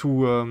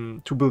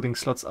 2 building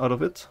slots out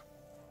of it.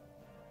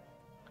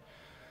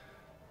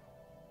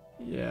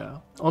 Yeah.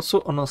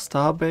 Also on our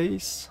star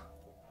base,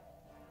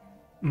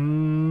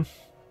 I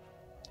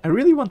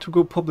really want to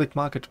go public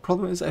market. The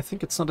problem is I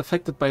think it's not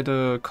affected by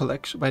the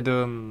collection, by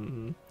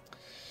the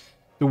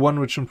one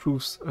which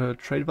improves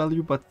trade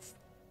value, but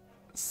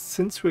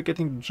since we're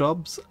getting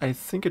jobs, I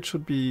think it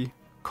should be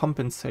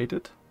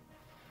compensated.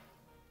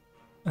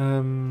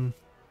 Yeah,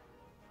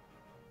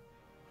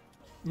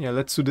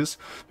 let's do this,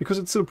 because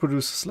it still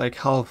produces like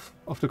half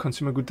of the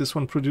consumer good this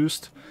one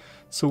produced,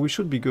 so we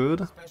should be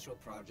good. Special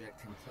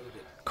project concluded.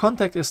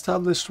 Contact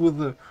established with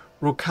the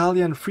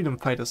Rokalian freedom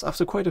fighters.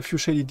 After quite a few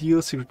shady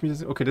deals, secret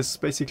meetings... Okay, this is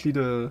basically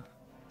the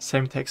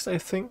same text, I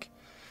think.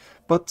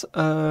 But,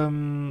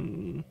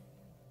 and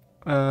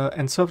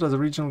served as a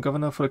regional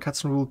governor for the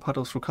Katarian ruled part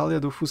of Rokalia,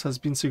 Dofus has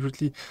been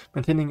secretly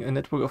maintaining a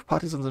network of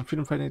partisans and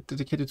freedom fighters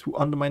dedicated to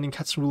undermining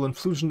Katarian rule and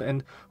fusion,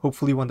 and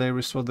hopefully one day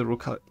restore the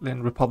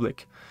Rokalian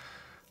Republic.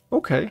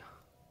 Okay.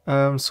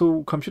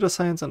 So, computer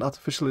science and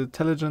artificial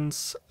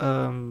intelligence...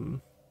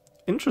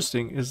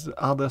 interesting.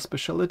 Are there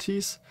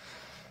specialties?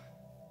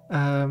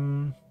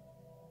 Yeah,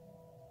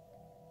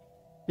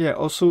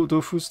 also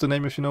Dofus, the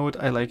name if you know it,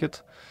 I like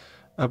it.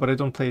 But I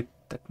don't play it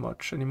that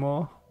much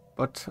anymore.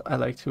 But I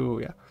like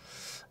to, yeah.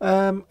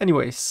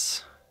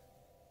 Anyways.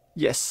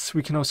 Yes,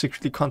 we can now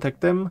secretly contact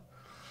them.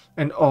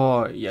 And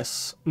oh,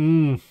 yes.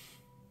 The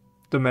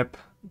map.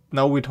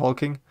 Now we're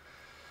talking.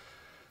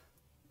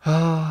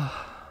 I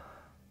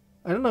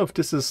don't know if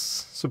this is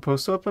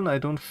supposed to happen. I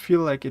don't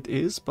feel like it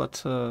is,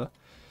 but...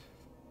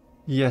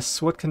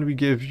 yes, what can we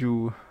give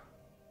you?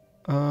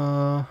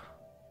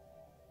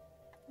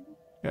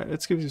 Yeah,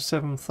 let's give you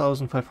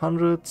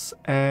 7,500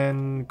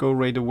 and go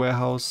raid a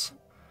warehouse.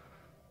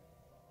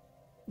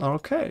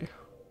 Okay.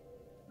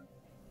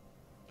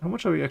 How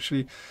much are we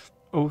actually?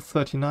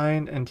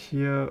 039 and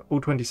here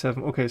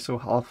 027. Okay, so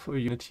half a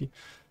unity.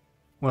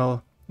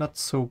 Well, not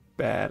so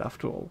bad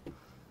after all.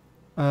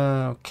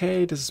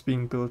 Okay, this is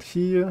being built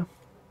here.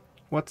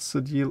 What's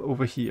the deal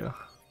over here?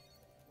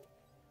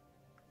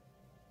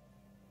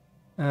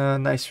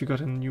 Nice, we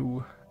got a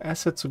new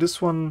asset. So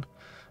this one,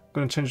 I'm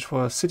gonna change it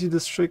for a city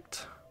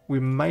district. We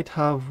might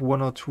have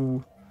 1 or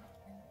 2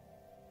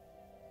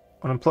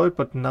 unemployed,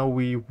 but now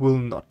we will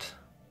not.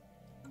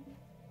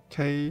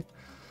 Okay.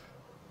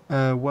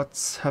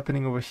 What's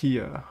happening over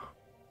here?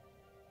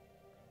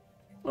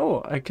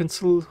 Oh, I can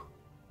still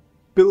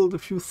build a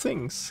few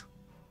things.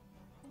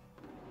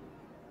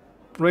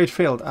 Raid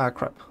failed. Ah,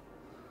 crap.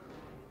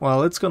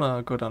 Well, it's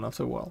gonna go down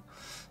after a while.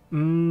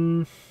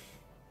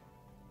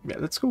 Yeah,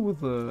 let's go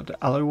with the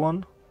alloy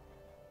one.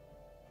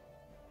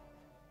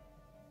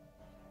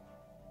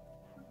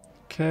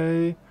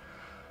 Okay.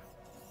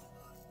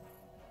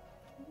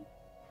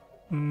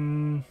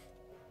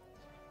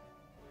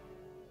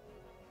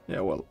 Yeah,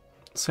 well,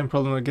 same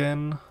problem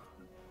again.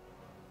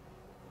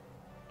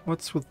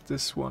 What's with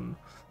this one?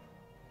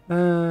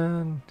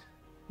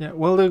 Yeah,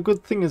 well, the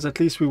good thing is at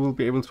least we will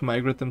be able to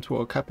migrate them to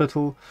our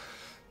capital.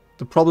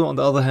 The problem on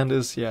the other hand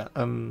is, yeah,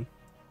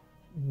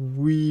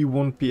 we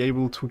won't be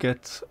able to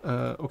get...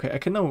 okay, I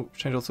can now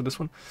change also this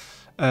one.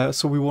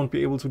 So we won't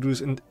be able to do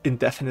this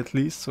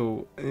indefinitely,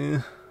 so...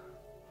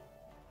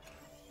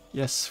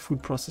 Yes,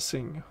 food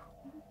processing.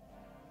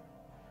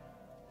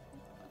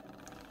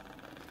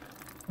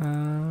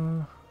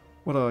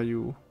 What are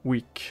you?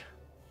 Weak.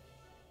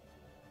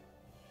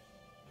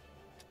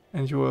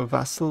 And you're a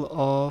vassal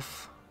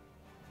of...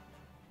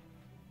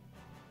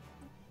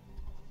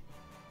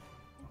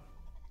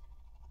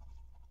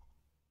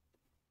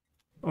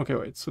 Okay,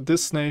 wait, so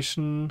this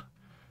nation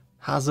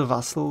has a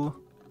vassal,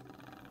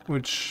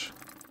 which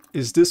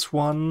is this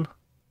one.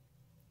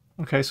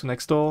 Okay, so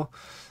next door.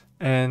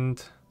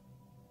 And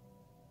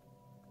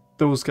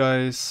those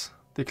guys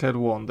declared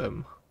war on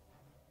them.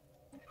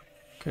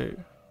 Okay,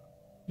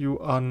 you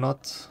are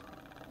not...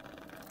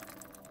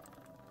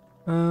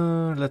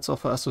 let's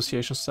offer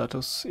association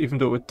status, even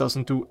though it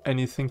doesn't do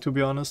anything to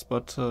be honest,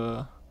 but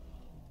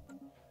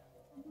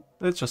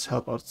let's just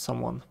help out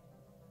someone.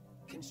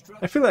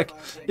 I feel like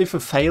if a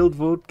failed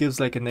vote gives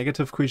like a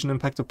negative cohesion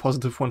impact, a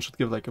positive one should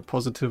give like a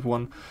positive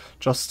one.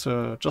 Just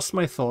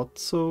my thought.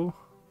 So,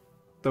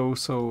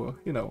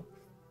 you know,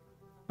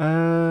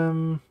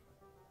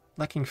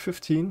 lacking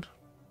 15.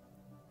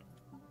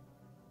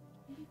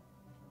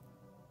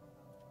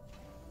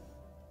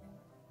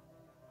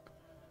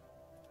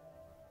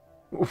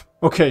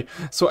 Okay,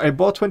 so I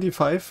bought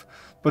 25,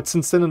 but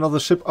since then another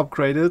ship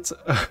upgraded,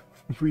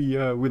 we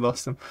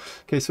lost him.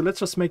 Okay, so let's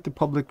just make the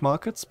public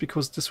markets,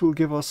 because this will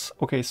give us,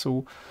 okay,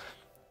 so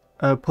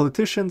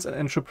politicians and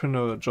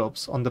entrepreneur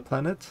jobs on the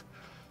planet.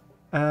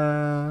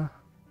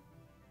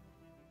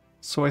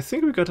 So I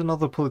think we got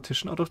another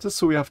politician out of this,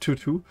 so we have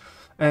 2-2.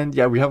 And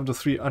yeah, we have the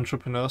 3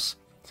 entrepreneurs.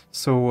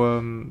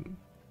 So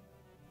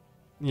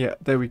yeah,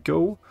 there we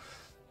go.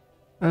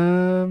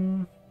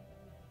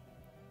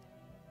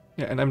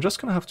 Yeah, and I'm just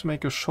gonna have to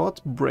make a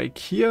short break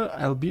here.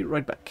 I'll be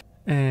right back.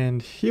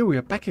 And here we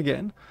are back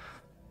again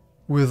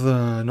with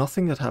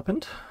nothing that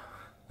happened.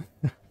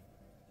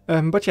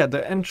 But yeah,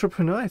 the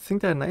entrepreneur, I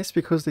think they're nice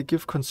because they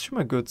give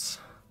consumer goods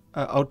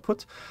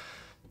output.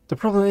 The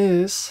problem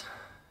is,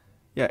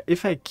 yeah,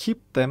 if I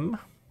keep them,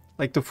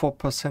 like the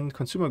 4%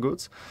 consumer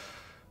goods,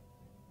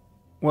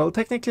 well,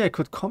 technically I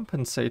could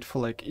compensate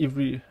for like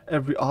every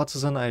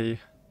artisan I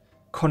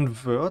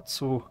convert,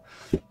 so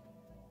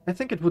I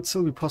think it would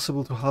still be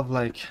possible to have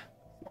like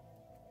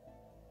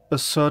a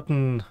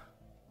certain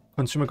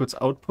consumer goods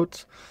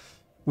output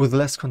with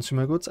less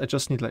consumer goods. I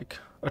just need like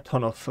a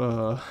ton of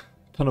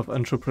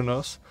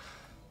entrepreneurs.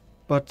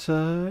 But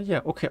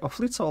yeah, okay, our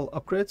fleets are all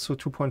upgrades, so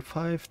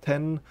 2.5,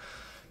 10,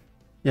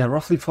 yeah,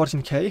 roughly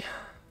 14k.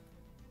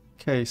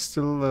 Okay,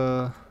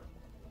 still,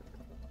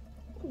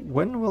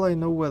 when will I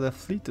know where their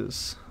fleet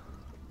is?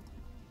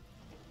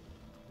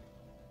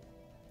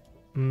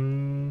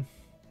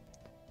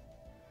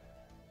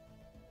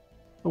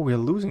 Oh, we are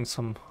losing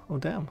some. Oh,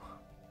 damn.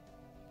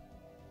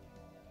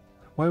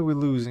 Why are we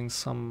losing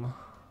some?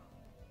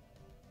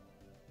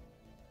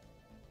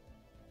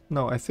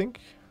 No, I think...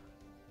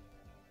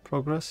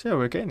 Progress? Yeah,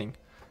 we're gaining.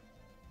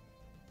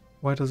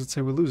 Why does it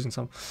say we're losing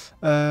some?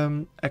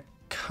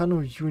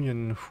 Akano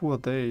Union, who are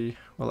they?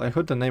 Well, I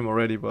heard the name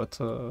already, but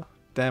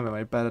damn, am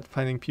I bad at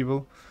finding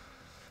people?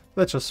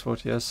 Let's just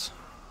vote yes.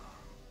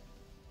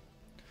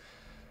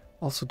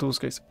 Also those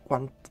guys,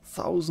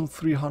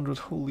 1,300,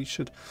 holy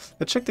shit.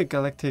 Let's check the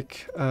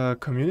galactic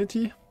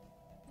community.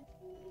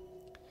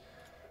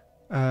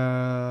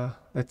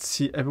 Let's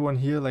see everyone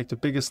here, like the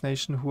biggest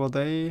nation, who are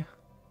they?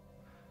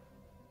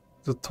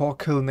 The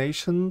Torquil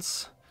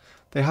nations.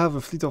 They have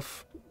a fleet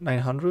of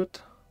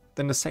 900.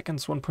 Then the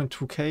second's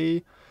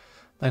 1.2k,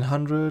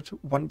 900,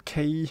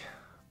 1k.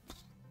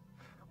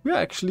 We are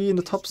actually in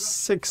the top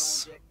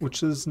 6,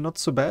 which is not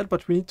so bad,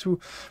 but we need to...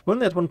 We're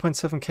only at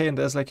 1.7k and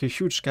there's like a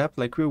huge gap,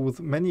 like we're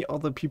with many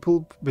other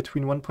people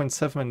between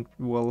 1.7 and,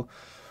 well,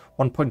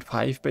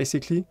 1.5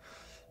 basically.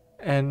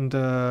 And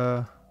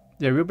yeah,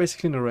 we're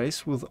basically in a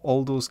race with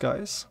all those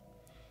guys.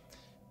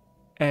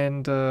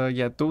 And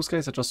yeah, those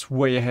guys are just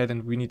way ahead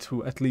and we need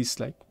to at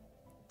least like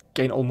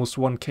gain almost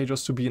 1k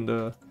just to be in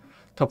the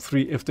top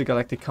 3 if the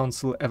Galactic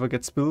Council ever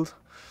gets built.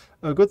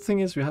 A good thing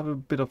is we have a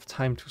bit of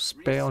time to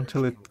spare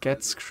until it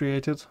gets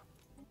created.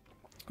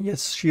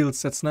 Yes,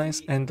 shields, that's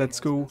nice. And let's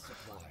go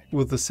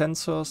with the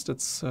sensors,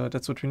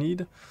 that's what we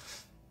need.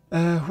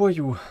 Who are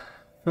you?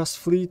 First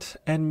Fleet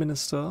and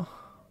Minister.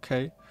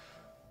 Okay.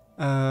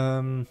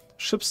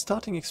 Ship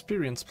starting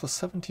experience plus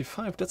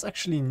 75. That's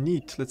actually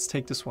neat. Let's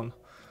take this one.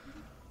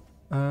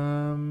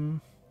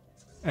 And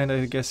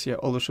I guess, yeah,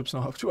 all the ships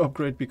now have to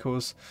upgrade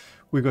because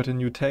we got a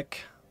new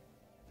tech.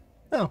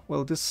 Oh,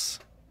 well, this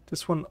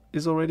one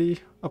is already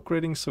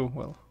upgrading, so,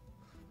 well,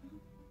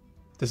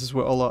 this is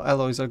where all our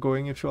alloys are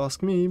going, if you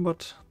ask me,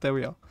 but there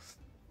we are.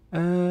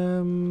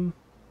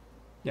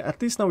 Yeah,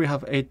 at least now we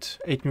have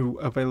 8 new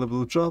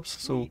available jobs,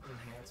 so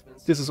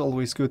this is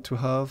always good to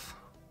have.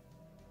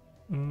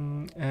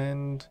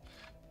 And,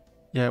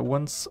 yeah,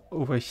 once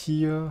over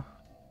here,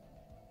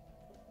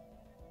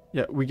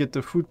 yeah, we get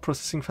the food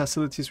processing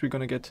facilities, we're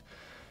gonna get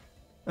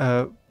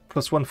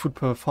 +1 food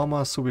per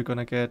farmer, so we're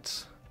gonna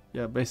get...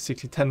 yeah,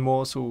 basically 10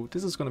 more, so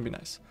this is gonna be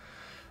nice.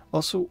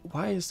 Also,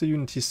 why is the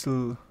Unity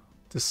still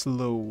this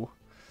low?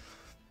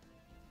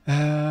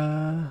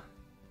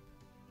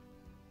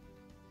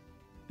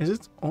 Is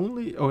it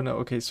only... oh no,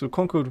 okay, so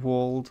Conquered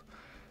World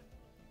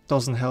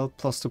doesn't help,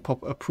 plus the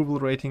pop approval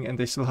rating, and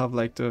they still have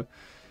like the...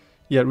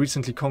 yeah,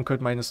 recently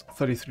conquered minus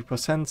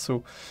 33%,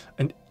 so...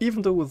 and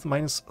even though with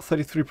minus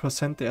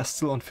 33%, they are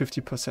still on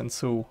 50%,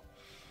 so...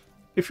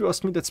 if you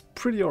ask me, that's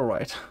pretty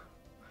alright.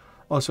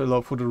 Also, I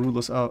love how the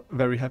rulers are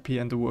very happy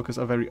and the workers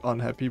are very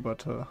unhappy,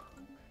 but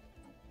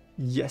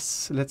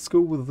yes, let's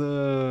go with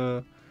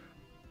the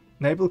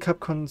Naval Cap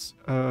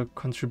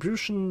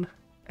contribution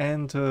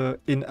and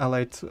in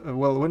Allied,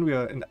 well, when we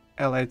are in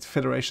Allied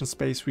Federation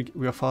space,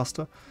 we are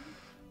faster.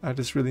 That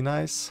is really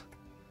nice.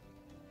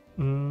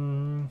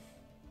 Oh,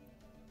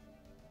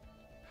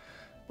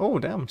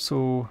 damn,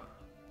 so...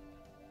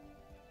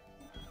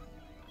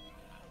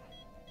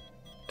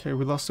 okay,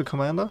 we lost the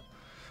commander.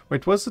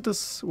 Wait, was it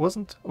this?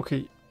 Wasn't...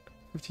 Okay,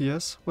 50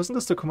 years. Wasn't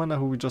this the commander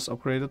who we just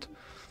upgraded?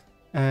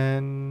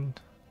 And...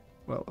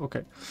 Well,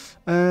 okay.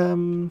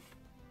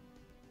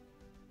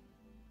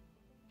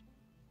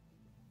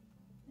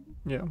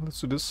 Yeah,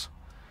 let's do this.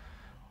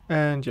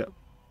 And yeah,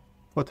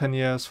 for 10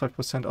 years,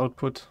 5%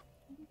 output.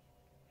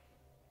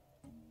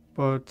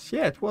 But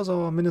yeah, it was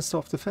our Minister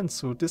of Defense,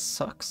 so this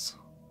sucks.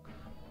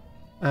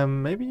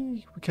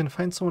 Maybe we can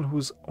find someone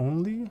who's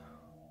only...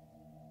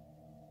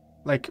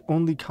 Like,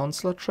 only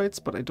Counselor traits,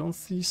 but I don't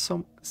see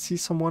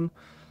someone...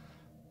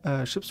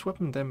 ship's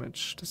weapon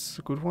damage, this is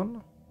a good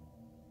one.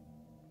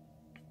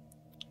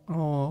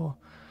 Oh,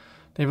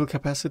 naval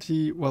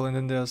capacity, well, and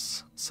then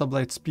there's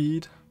sublight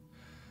speed.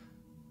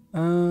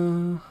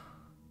 Well,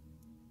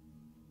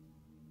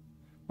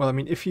 I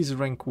mean, if he's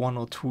rank 1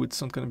 or 2,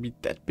 it's not going to be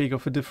that big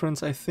of a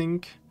difference, I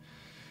think.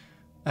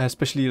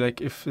 Especially,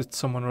 like, if it's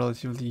someone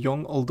relatively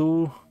young,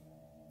 although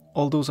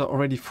all those are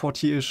already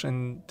 40-ish,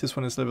 and this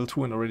one is level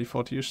 2 and already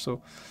 40-ish,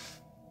 so...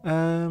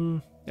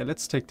 yeah,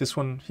 let's take this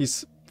one.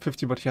 He's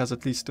 50, but he has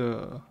at least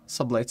a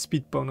sublight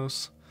speed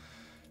bonus.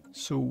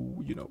 So,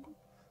 you know.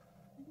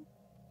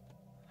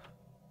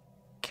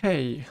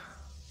 Okay.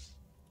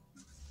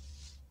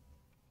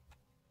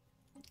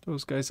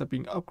 Those guys are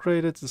being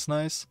upgraded, it's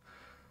nice.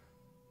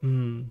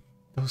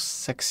 Those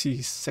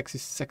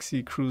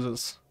sexy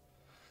cruisers.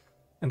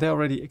 And they're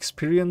already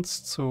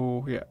experienced,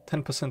 so yeah,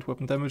 10%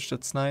 weapon damage,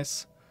 that's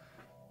nice.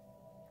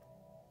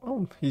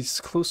 Oh,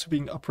 he's close to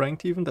being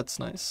upranked even, that's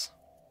nice.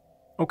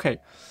 Okay.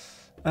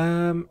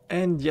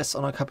 And yes,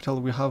 on our capital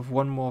we have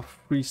one more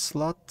free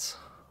slot.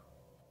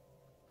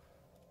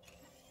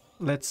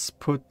 Let's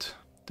put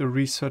the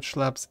research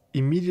labs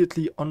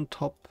immediately on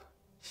top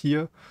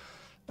here.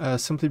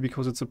 Simply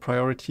because it's a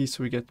priority,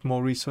 so we get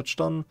more research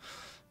done.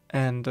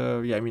 And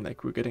yeah, I mean,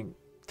 like, we're getting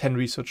 10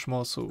 research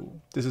more,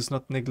 so this is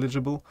not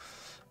negligible.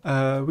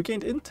 We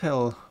gained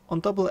intel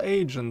on double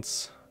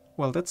agents.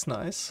 Well, that's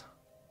nice.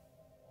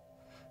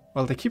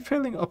 Well, they keep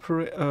failing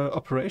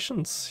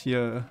operations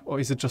here, or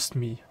is it just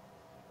me?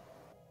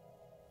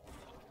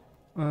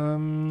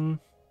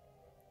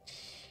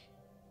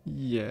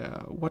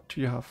 Yeah, what do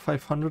you have?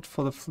 500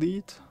 for the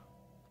fleet?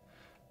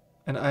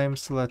 And I am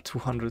still at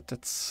 200,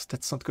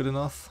 that's not good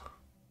enough.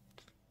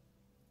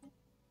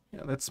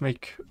 Yeah, let's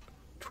make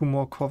 2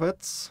 more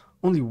corvettes.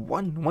 Only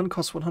one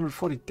costs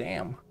 140,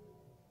 damn.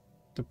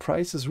 The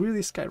price is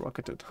really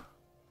skyrocketed.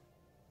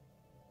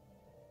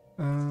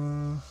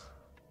 Yeah,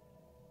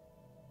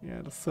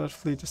 the third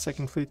fleet, the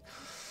second fleet.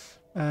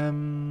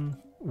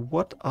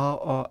 What are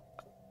our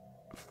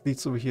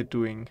fleets over here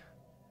doing?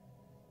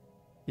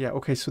 Yeah,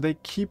 okay, so they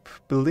keep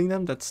building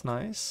them, that's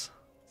nice.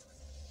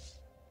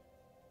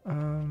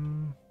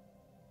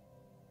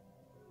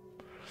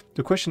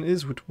 The question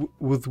is,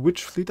 with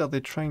which fleet are they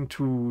trying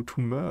to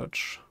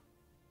merge?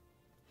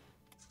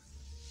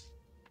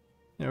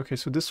 Yeah, okay,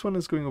 so this one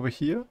is going over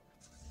here.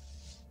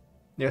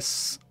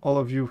 Yes, all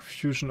of you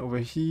fusion over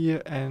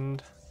here,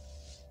 and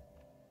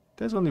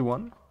there's only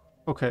one.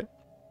 Okay.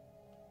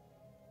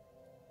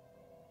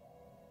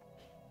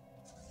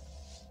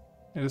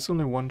 Yeah, there's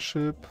only one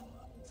ship.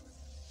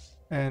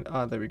 And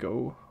there we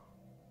go.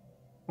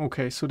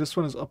 Okay, so this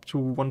one is up to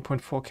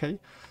 1.4k.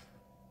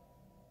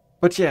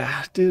 But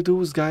yeah,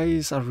 those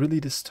guys are really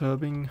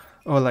disturbing.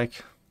 Or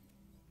like,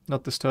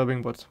 not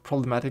disturbing, but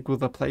problematic with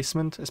their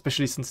placement.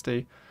 Especially since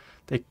they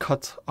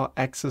cut our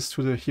access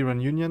to the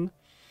Huron Union.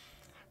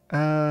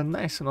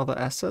 Nice, another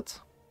asset.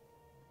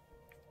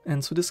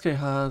 And so this guy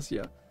has,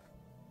 yeah,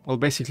 well,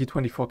 basically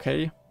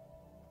 24k.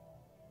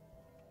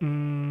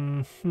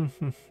 You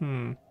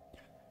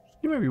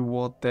maybe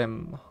ward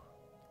them.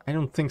 I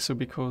don't think so,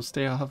 because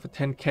they have a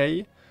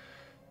 10k,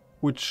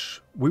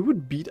 which we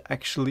would beat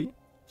actually.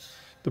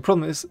 The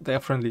problem is they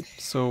are friendly,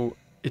 so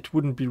it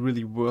wouldn't be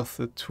really worth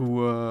it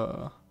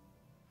to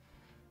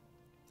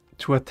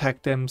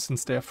attack them,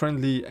 since they are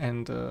friendly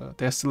and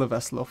they're still a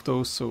vassal of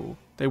those, so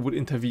they would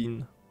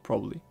intervene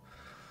probably.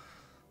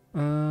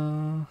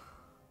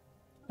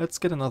 Let's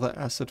get another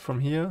asset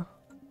from here.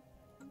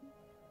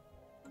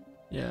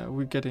 Yeah,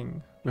 we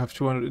have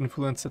 200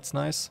 influence, that's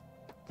nice.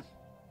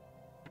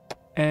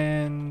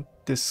 And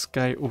this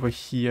guy over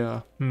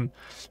here,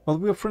 well,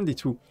 we are friendly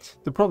too.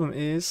 The problem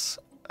is,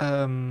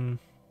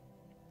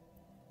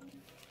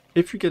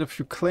 if you get a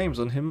few claims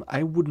on him,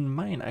 I wouldn't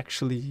mind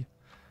actually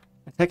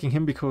attacking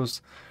him,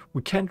 because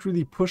we can't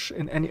really push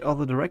in any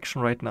other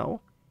direction right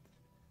now.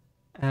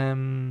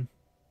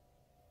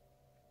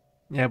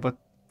 Yeah, but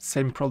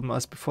same problem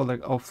as before,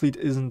 like our fleet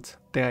isn't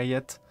there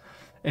yet,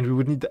 and we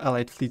would need the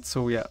allied fleet,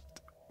 so yeah,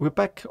 we're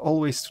back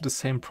always to the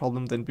same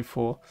problem than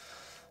before.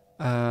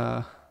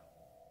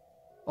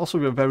 Also,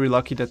 we're very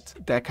lucky that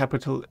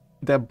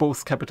their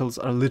both capitals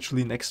are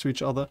literally next to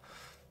each other,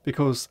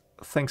 because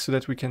thanks to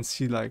that we can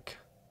see like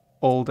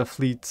all the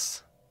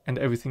fleets and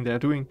everything they're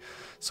doing,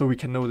 so we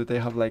can know that they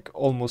have like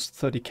almost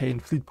 30k in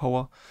fleet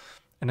power.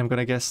 And I'm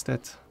gonna guess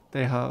that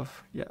they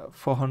have, yeah,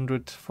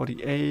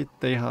 448,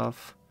 they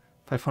have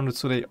 500,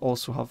 so they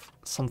also have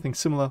something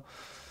similar.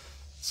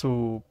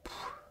 So,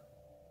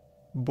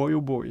 boy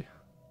oh boy.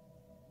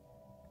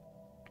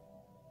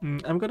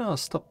 I'm gonna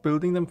stop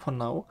building them for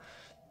now.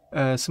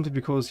 Simply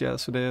because, yeah,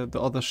 so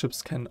the other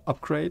ships can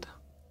upgrade.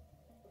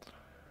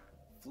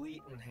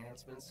 Fleet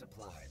enhancement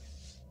supplied.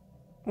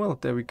 Well,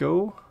 there we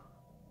go.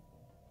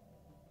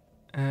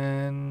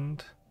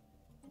 And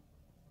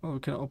well, we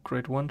can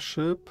upgrade one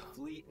ship.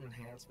 Fleet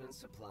enhancement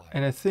supplied.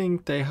 And I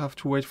think they have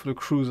to wait for the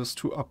cruisers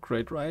to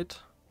upgrade, right?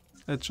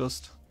 Let's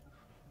just...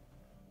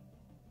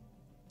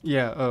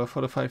 Yeah,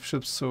 for the 5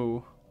 ships,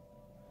 so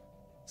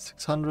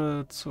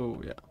 600,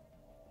 so yeah.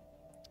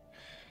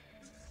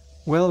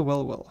 Well,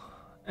 well, well.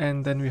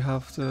 And then we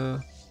have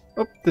the...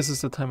 Oh, this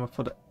is the timer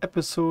for the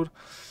episode.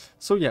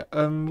 So yeah,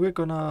 we're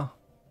gonna...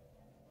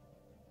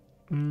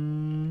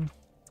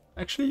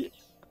 actually,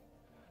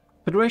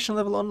 Federation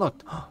level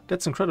unlocked.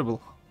 That's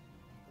incredible.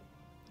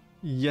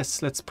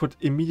 Yes, let's put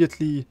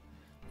immediately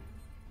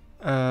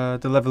the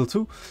level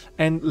 2.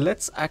 And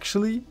let's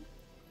actually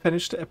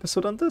finish the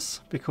episode on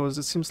this, because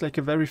it seems like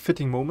a very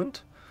fitting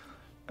moment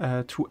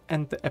to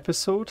end the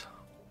episode.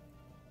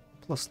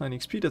 Plus 9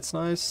 XP, that's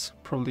nice.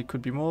 Probably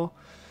could be more.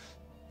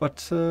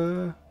 But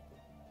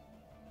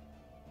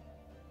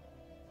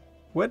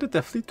where did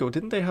their fleet go?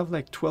 Didn't they have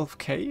like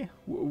 12k?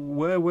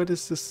 Where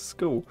does this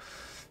go?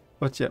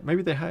 But yeah,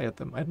 maybe they hired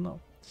them, I don't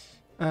know.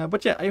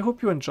 But yeah, I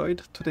hope you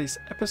enjoyed today's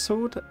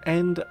episode,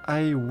 and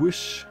I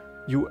wish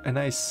you a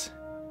nice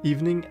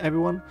evening,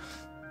 everyone.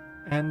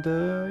 And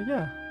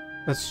yeah,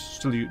 let's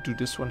still do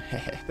this one.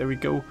 There we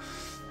go.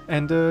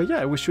 And yeah,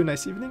 I wish you a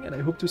nice evening, and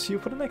I hope to see you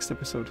for the next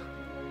episode.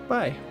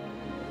 Bye!